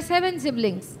 We are 7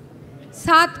 siblings.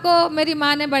 7 को मेरी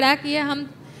माँ ने बड़ा किया. हम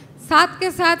 7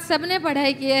 के साथ सबने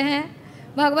पढ़ाई किए हैं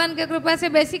भगवान के कृपा से.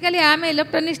 Basically I am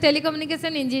electronics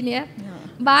telecommunication engineer.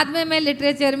 बाद में मैं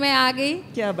लिटरेचर में आ गई.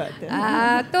 क्या बात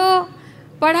है. तो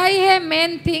पढ़ाई है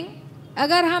मेन थिंग.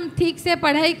 अगर हम ठीक से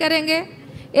पढ़ाई करेंगे,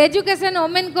 एजुकेशन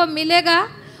वोमेन को मिलेगा,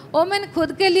 वोमेन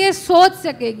खुद के लिए सोच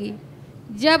सकेगी.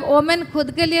 जब वोमेन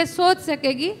खुद के लिए सोच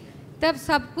सकेगी तब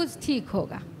सब कुछ ठीक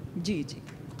होगा. जी जी.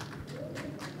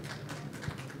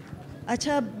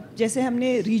 अच्छा, जैसे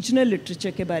हमने रीजनल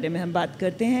लिटरेचर के बारे में हम बात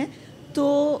करते हैं तो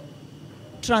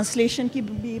ट्रांसलेशन की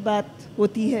भी बात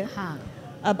होती है. हाँ.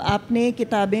 अब आपने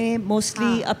किताबें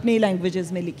मोस्टली अपने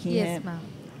लैंग्वेजेस में लिखी हैं.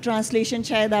 ट्रांसलेशन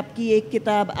शायद आपकी एक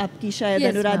किताब, आपकी शायद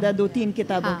अनुराधा 2-3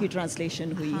 किताबों की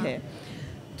ट्रांसलेशन हुई है.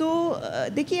 तो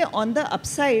देखिए, ऑन द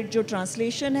अपसाइड जो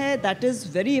ट्रांसलेशन है that is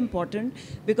very important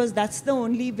because that's the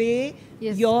only way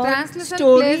your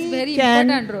story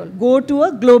can go to a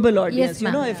global audience. You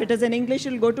know, if it is in English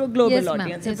it will go to a global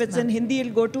audience. If it's in Hindi it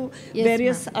will go to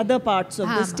various other parts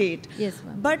of the state.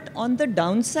 But on the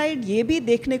down side ये भी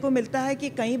देखने को मिलता है कि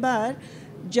कई बार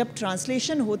जब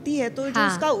translation होती है तो जो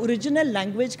उसका ओरिजिनल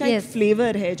लैंग्वेज का एक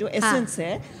फ्लेवर है, जो एसेंस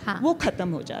है, वो ख़त्म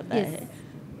हो जाता है.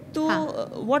 तो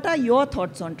what are your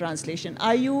thoughts on translation?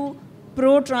 Are you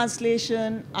pro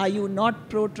translation? Are you not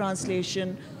pro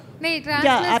translation? नहीं,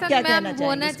 ट्रांसलेशन मैम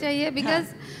होना चाहिए because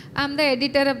I am the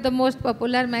editor of the most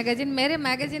popular magazine. मेरे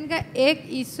मैगजीन का एक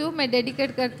इशू मैं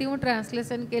डेडिकेट करती हूँ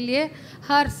ट्रांसलेशन के लिए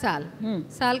हर साल.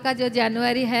 साल का जो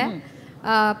जनवरी है,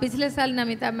 पिछले साल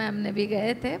नमिता मैम ने भी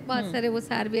गए थे, बहुत सारे वो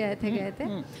सार भी आए थे, गए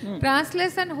थे.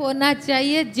 ट्रांसलेशन होना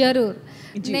चाहिए जरूर.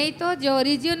 नहीं तो जो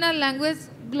ओरिजिनल लैंग्वेज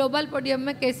ग्लोबल पोडियम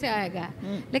में कैसे आएगा.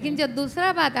 लेकिन जो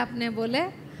दूसरा बात आपने बोले,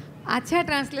 अच्छा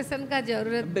ट्रांसलेशन का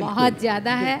ज़रूरत बहुत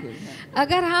ज़्यादा है.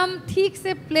 अगर हम ठीक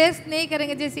से प्लेस नहीं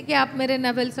करेंगे, जैसे कि आप मेरे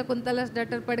नॉवेल शकुंतला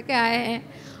डॉटर पढ़ के आए हैं,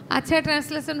 अच्छा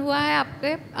ट्रांसलेशन हुआ है,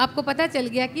 आपको पता चल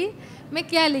गया कि मैं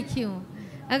क्या लिखी हूँ.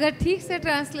 अगर ठीक से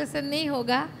ट्रांसलेशन नहीं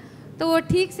होगा तो वो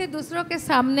ठीक से दूसरों के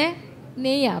सामने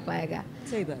नहीं आ पाएगा.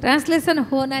 ट्रांसलेशन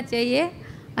होना चाहिए,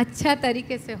 अच्छा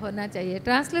तरीके से होना चाहिए.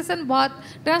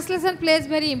 Translation plays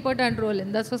very important role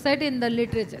in the society, in the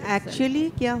literature. Actually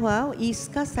क्या हुआ,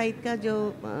 इसका साइड का जो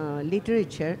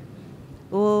लिटरेचर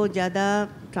वो ज़्यादा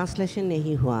ट्रांसलेशन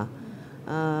नहीं हुआ,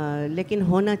 लेकिन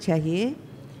होना चाहिए.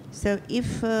 सो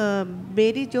इफ़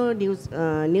मेरी जो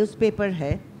न्यूज़पेपर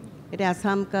है, मेरे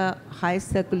असम का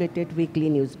highest circulated weekly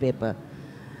newspaper,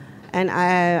 and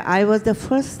I was the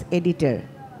first editor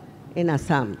in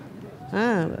Assam.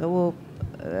 वो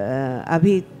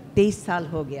अभी 23 साल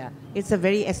हो गया. It's a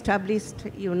very established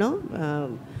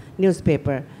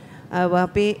newspaper.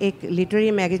 वहाँ पे एक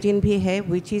लिटरेरी मैगजीन भी है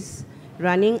which is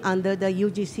running under the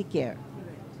UGC care.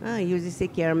 UGC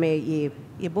care में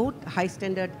ये बहुत हाई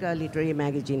स्टैंडर्ड का लिटरेरी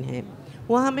मैगजीन है.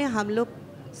 वहाँ में हम लोग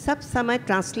सब समय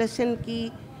ट्रांसलेशन की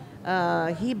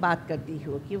ही बात करती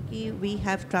हूँ, क्योंकि we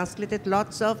have translated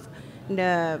lots of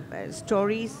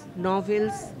stories,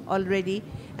 novels already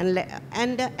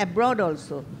and abroad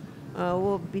also.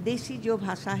 वो विदेशी जो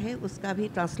भाषा है उसका भी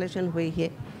ट्रांसलेशन हुई है.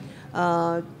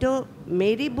 तो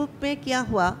मेरी बुक में क्या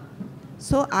हुआ,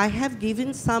 so I have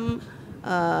given some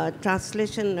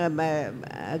translation,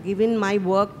 given my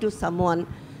work to someone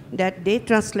that they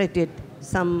translated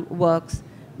some works,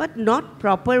 but not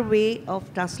proper way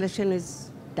of translation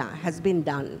has been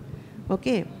done.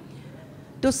 Okay.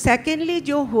 तो सेकेंडली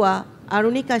जो हुआ,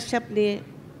 अरुणी कश्यप ने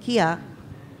किया,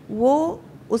 वो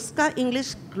उसका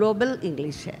इंग्लिश ग्लोबल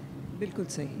इंग्लिश है. बिल्कुल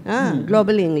सही. हाँ,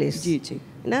 ग्लोबल इंग्लिश. जी जी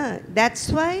ना, that's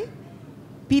why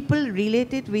people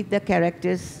related with the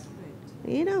characters.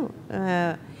 You know,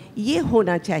 ये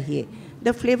होना चाहिए.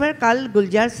 द फ्लेवर कल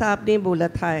गुलजार साहब ने बोला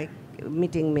था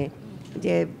मीटिंग में,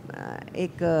 जे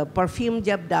एक परफ्यूम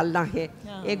जब डालना है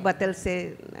एक बोतल से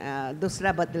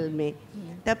दूसरा बोतल में,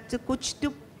 तब तो कुछ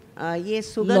तो ये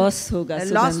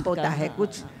सुगंध लॉस होता है,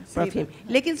 कुछ परफ्यूम,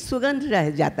 लेकिन सुगंध रह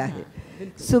जाता है.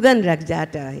 सुगंध रख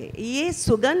जाता है. ये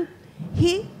सुगंध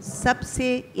ही सबसे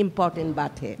इम्पोर्टेंट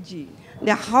बात है. जी.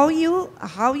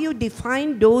 How you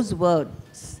define those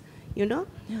words, you know,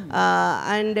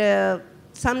 and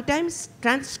sometimes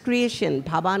transcreation,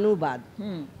 bhavanubad,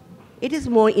 it is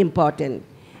more important.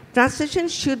 Translation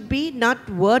should be not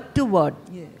word to word.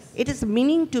 Yes. It is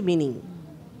meaning to meaning.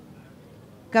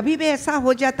 कभी भी ऐसा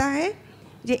हो जाता है,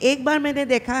 जो एक बार मैंने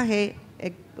देखा है,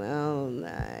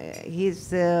 he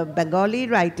is a Bengali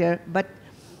writer, but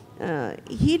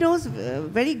he knows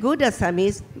very good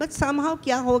Assamese, but somehow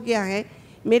क्या हो गया है,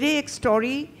 मेरे एक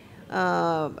स्टोरी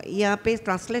यहाँ पे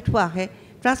ट्रांसलेट हुआ है,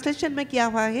 ट्रांसलेशन में क्या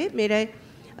हुआ है, मेरे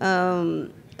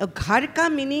घर का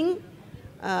मीनिंग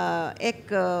एक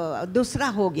दूसरा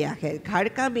हो गया है। घर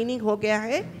का मीनिंग हो गया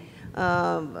है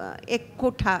एक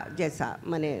कोठा जैसा,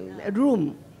 माने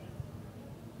रूम।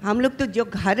 हम लोग तो जो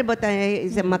घर बताए हैं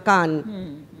इस मकान,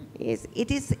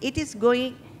 it is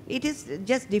going, it is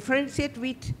just differentiate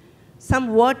with some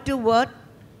word to word।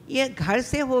 ये घर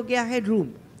से हो गया है रूम,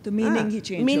 तो मीनिंग ही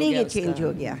चेंज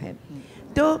हो गया है।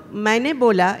 तो मैंने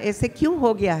बोला ऐसे क्यों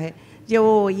हो गया है,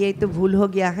 जो ये तो भूल हो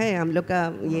गया है हम लोग का।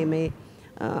 ये में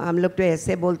हम लोग तो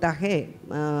ऐसे बोलता है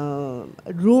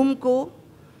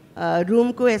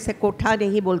रूम को ऐसे कोठा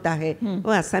नहीं बोलता है,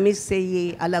 वो असमीज से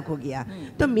ये अलग हो गया,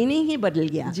 तो मीनिंग ही बदल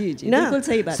गया। जी जी, बिल्कुल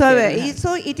सही बात है।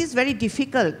 So it is very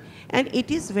difficult, and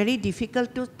it is very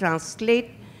difficult to translate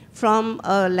from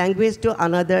a language to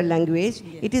another language.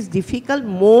 Yes. It is difficult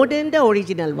more than the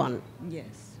original one.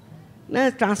 Yes. ना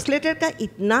ट्रांसलेटर का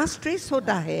इतना स्ट्रेस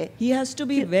होता है। He has to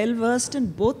be well versed in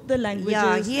both the languages.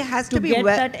 Yeah, he has to be get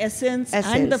that essence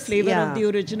and the flavor of the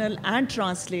original and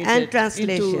translate it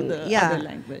into the other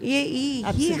language.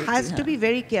 He has to be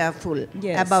very careful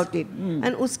about it.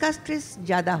 And उसका stress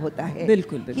ज़्यादा होता है।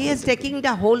 बिल्कुल। He is taking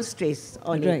the whole stress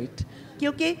on it.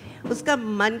 क्योंकि उसका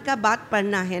मन का बात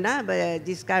पढ़ना है ना,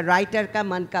 जिसका राइटर का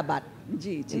मन का बात।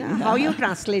 जी जी। How you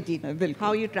translate it?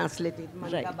 How you translate it?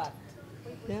 मन का बात।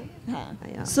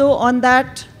 So on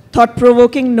that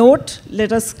thought-provoking note,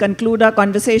 let us conclude our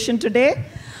conversation today.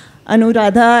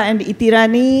 Anuradha and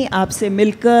Itirani, आपसे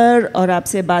मिलकर और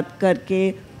आपसे बात करके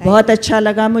बहुत अच्छा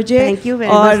लगा मुझे। Thank you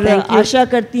very much. और आशा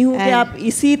करती हूँ कि आप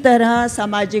इसी तरह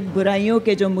सामाजिक बुराइयों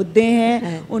के जो मुद्दे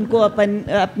हैं उनको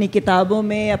अपनी किताबों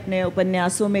में, अपने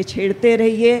उपन्यासों में छेड़ते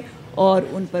रहिए और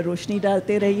उन पर रोशनी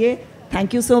डालते रहिए।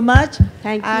 Thank you so much.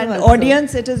 Thank you. And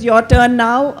audience, it is your turn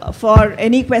now for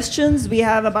any questions. We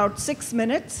have about 6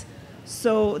 minutes,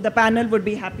 so the panel would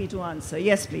be happy to answer.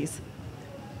 Yes, please.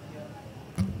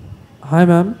 Hi,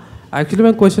 ma'am. Actually,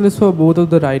 my question is for both of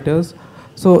the writers.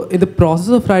 So, in the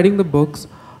process of writing the books,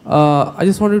 I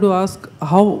just wanted to ask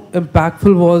how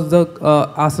impactful was the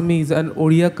Assamese and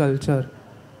Odia culture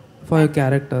for your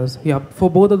characters? Yeah, for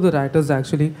both of the writers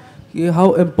actually. How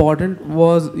important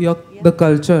was the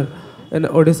culture in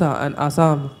Odisha and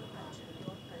Assam?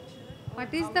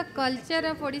 What is the culture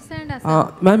of Odisha and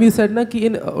Assam? Ma'am, you said na ki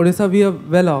in Odisha we are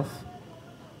well off.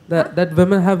 That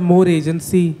women have more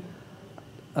agency.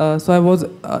 So I was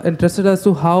interested as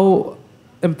to how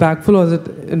impactful was it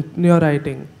in your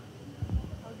writing?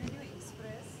 How did you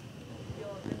express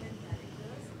your women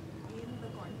characters in the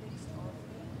context of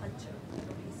culture in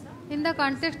Odisha? In the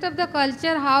context of the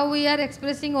culture, how we are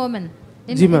expressing women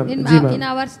in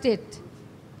our state?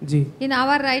 Ji. In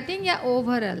our writing या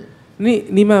overall?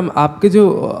 नहीं ma'am, आपके जो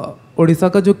उड़ीसा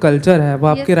का जो culture है वो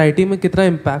आपके writing में कितना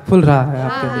इम्पैक्टफुल रहा है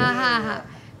आपके लिए? हाँ,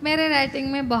 मेरे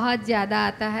राइटिंग में बहुत ज़्यादा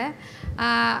आता है।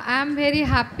 I am very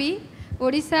happy.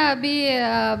 Orissa अभी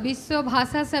विश्व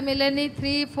भाषा सम्मेलनी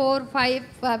 3, 4,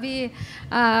 5 अभी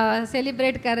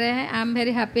सेलिब्रेट कर रहे हैं। I am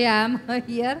very happy. I am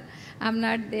here, I am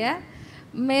not there.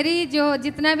 मेरी जो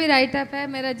जितना भी राइटअप है,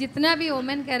 मेरा जितना भी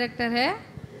वोमेन कैरेक्टर है,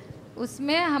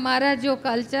 उसमें हमारा जो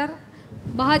कल्चर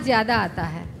बहुत ज़्यादा आता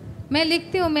है। मैं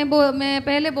लिखती हूँ, मैं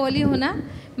पहले बोली हूँ ना,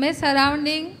 मैं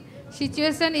सराउंडिंग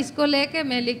सिचुएशन इसको लेके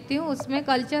मैं लिखती हूँ, उसमें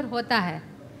कल्चर होता है।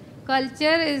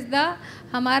 कल्चर इज़ द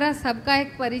हमारा सबका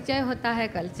एक परिचय होता है।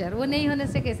 कल्चर वो नहीं होने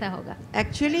से कैसा होगा?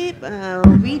 Actually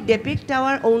we depict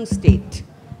our own state,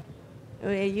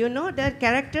 you know, the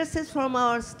characters is from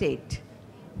our state.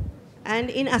 And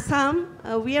in Assam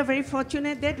we are very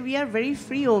fortunate that we are very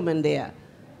free women there,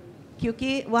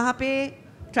 क्योंकि वहाँ पे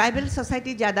ट्राइबल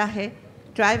सोसाइटी ज़्यादा है।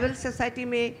 ट्राइबल सोसाइटी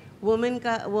में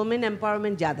women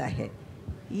empowerment ज़्यादा है,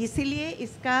 इसीलिए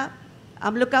इसका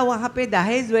हम लोग का वहाँ पे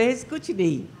दहेज वहेज कुछ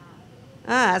नहीं।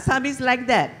 Assam is like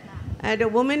that, and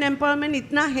women empowerment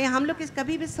इतना है, हम लोग इस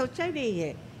कभी भी सोचा ही नहीं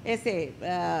है ऐसे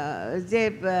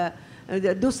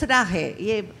दूसरा है,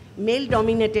 ये मेल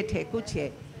डोमिनेटेड है, कुछ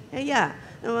है या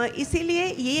इसीलिए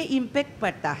ये इम्पेक्ट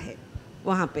पड़ता है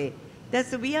वहाँ पे।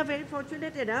 That's, we are very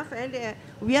fortunate enough, and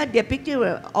we are depicting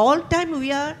all time.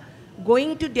 We are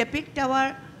going to depict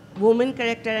our woman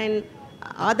character and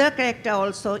other character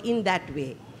also in that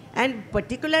way. And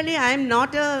particularly, I am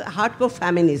not a hardcore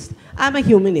feminist. I am a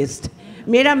humanist.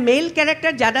 मेरा male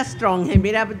character ज़्यादा strong है,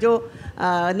 मेरा जो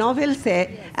novels है,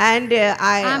 and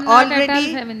I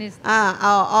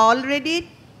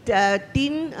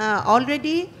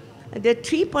already the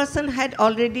 3 person had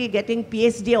already getting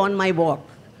PhD on my work,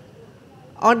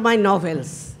 on my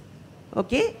novels,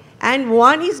 okay? And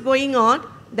one is going on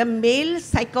the male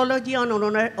psychology on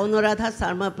Anuradha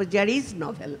Sarma Pujari's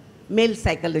novel, male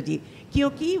psychology.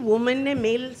 क्योंकि women ने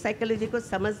mail psychology को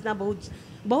समझना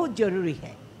बहुत जरूरी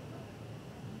है,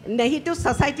 नहीं तो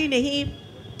society नहीं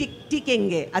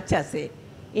टिकेंगे अच्छा से।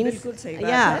 बिल्कुल सही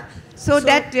बात है। So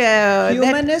that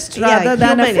humanist rather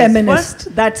than a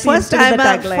feminist. That seems to be the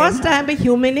tagline. First, I am a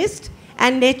humanist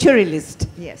and naturalist.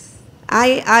 Yes.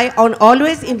 I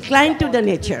always inclined to the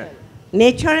nature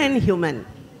and human.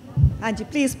 Anji,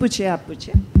 please पूछिए, आप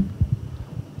पूछिए.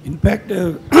 In fact,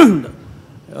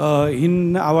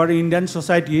 in our Indian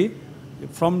society,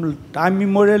 from time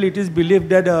immemorial, it is believed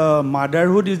that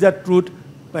motherhood is the truth,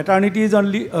 paternity is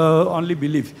only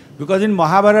belief. Because in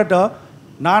Mahabharata,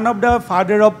 none of the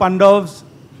father of Pandavas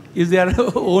is their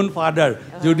own father.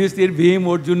 Yudhishthir, Bhim,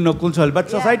 Arjun, Nakul, Sahil. But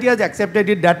society has accepted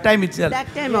it that time itself.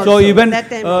 That time so also, even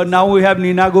now we have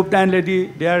Nina Gupta and Lady,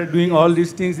 they are doing all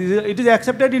these things. It is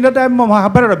accepted in the time of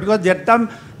Mahabharata because that time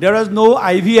there was no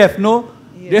IVF, no.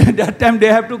 That time they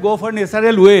have to go for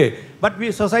natural way. But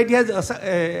society has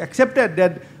accepted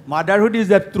that motherhood is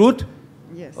the truth.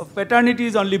 Yes. Paternity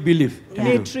is only belief. Yeah.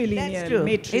 Matrilineal. That's true.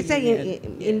 It's an Yes.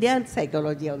 Indian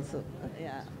psychology also.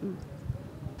 Yeah.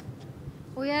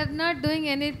 We are not doing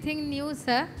anything new,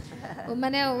 sir.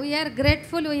 We are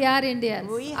grateful we are Indians.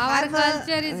 Our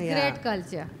culture is great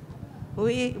culture.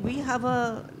 We have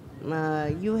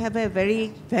you have a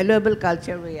very valuable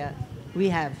culture we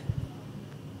have.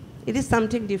 It is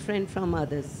something different from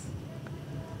others.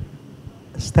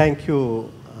 Thank you,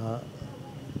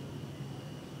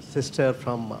 sister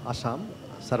from Assam,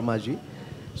 Sarmaji.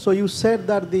 So you said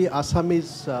that the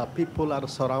Assamese people are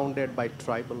surrounded by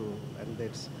tribal and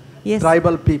there's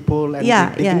tribal people and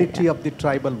the dignity of the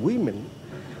tribal women.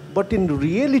 But in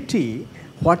reality,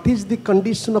 what is the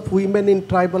condition of women in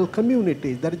tribal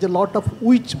communities? There is a lot of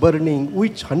witch burning,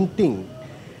 witch hunting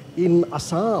in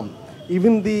Assam.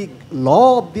 Even the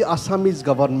law of the Assamese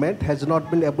government has not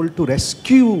been able to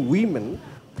rescue women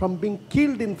from being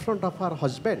killed in front of her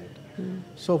husband.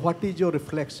 So what is your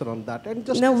reflection on that? And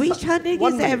just now, witch hunting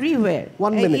is everywhere.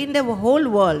 1 minute. In the whole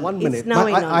world. 1 minute. It's now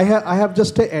I have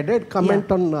just an added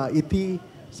comment on Itirani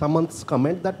Samanta's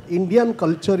comment that Indian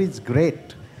culture is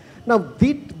great. Now,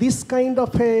 this kind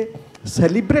of a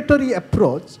celebratory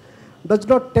approach does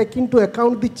not take into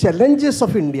account the challenges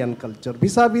of Indian culture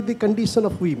vis-a-vis the condition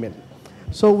of women.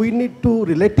 So we need to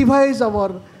relativize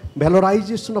our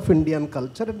valorization of Indian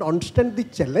culture and understand the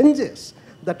challenges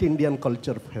that Indian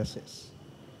culture faces.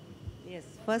 Yes,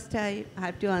 first I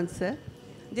have to answer.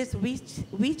 This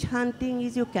witch hunting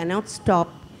is you cannot stop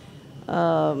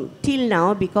till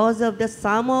now because of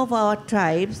some of our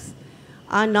tribes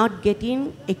are not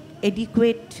getting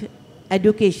adequate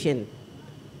education.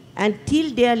 And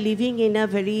till they are living in a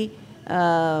very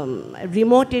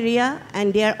remote area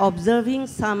and they are observing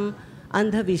some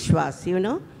andhavishwas, you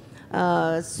know.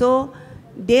 So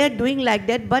they are doing like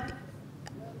that. But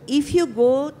if you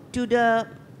go to the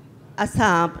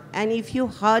Assam and if you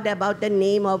heard about the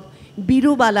name of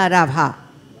Birubala Ravha,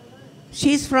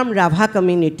 she's from Ravha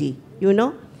community, you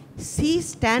know. She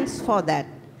stands for that.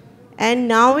 And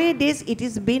nowadays it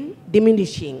has been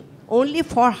diminishing only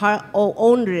for her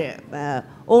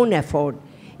own effort.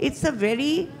 She's a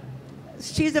very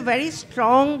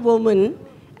strong woman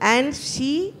and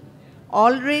she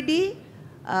already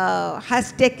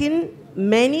has taken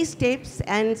many steps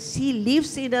and she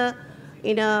lives in a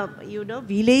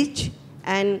village,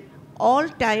 and all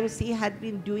times she had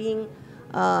been doing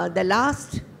the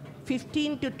last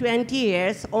 15 to 20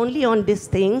 years only on these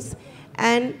things,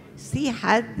 and she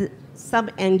had some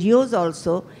NGOs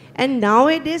also, and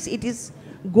nowadays it is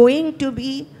going to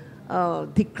be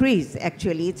decreased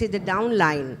actually. It's in the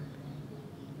downline.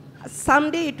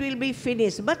 Someday it will be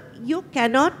finished, but you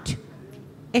cannot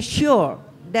assure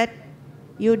that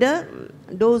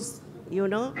that's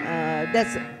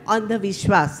on the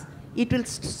Vishwas. It will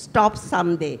stop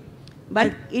someday,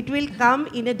 but it will come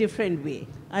in a different way.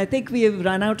 I think we have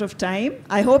run out of time.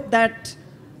 I hope that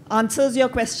answers your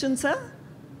question, sir.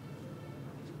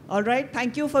 All right.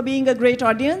 Thank you for being a great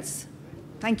audience.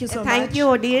 Thank you so much. Thank you,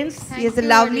 audience. Thank It's a you,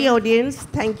 lovely audience.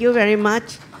 Thank you very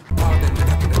much.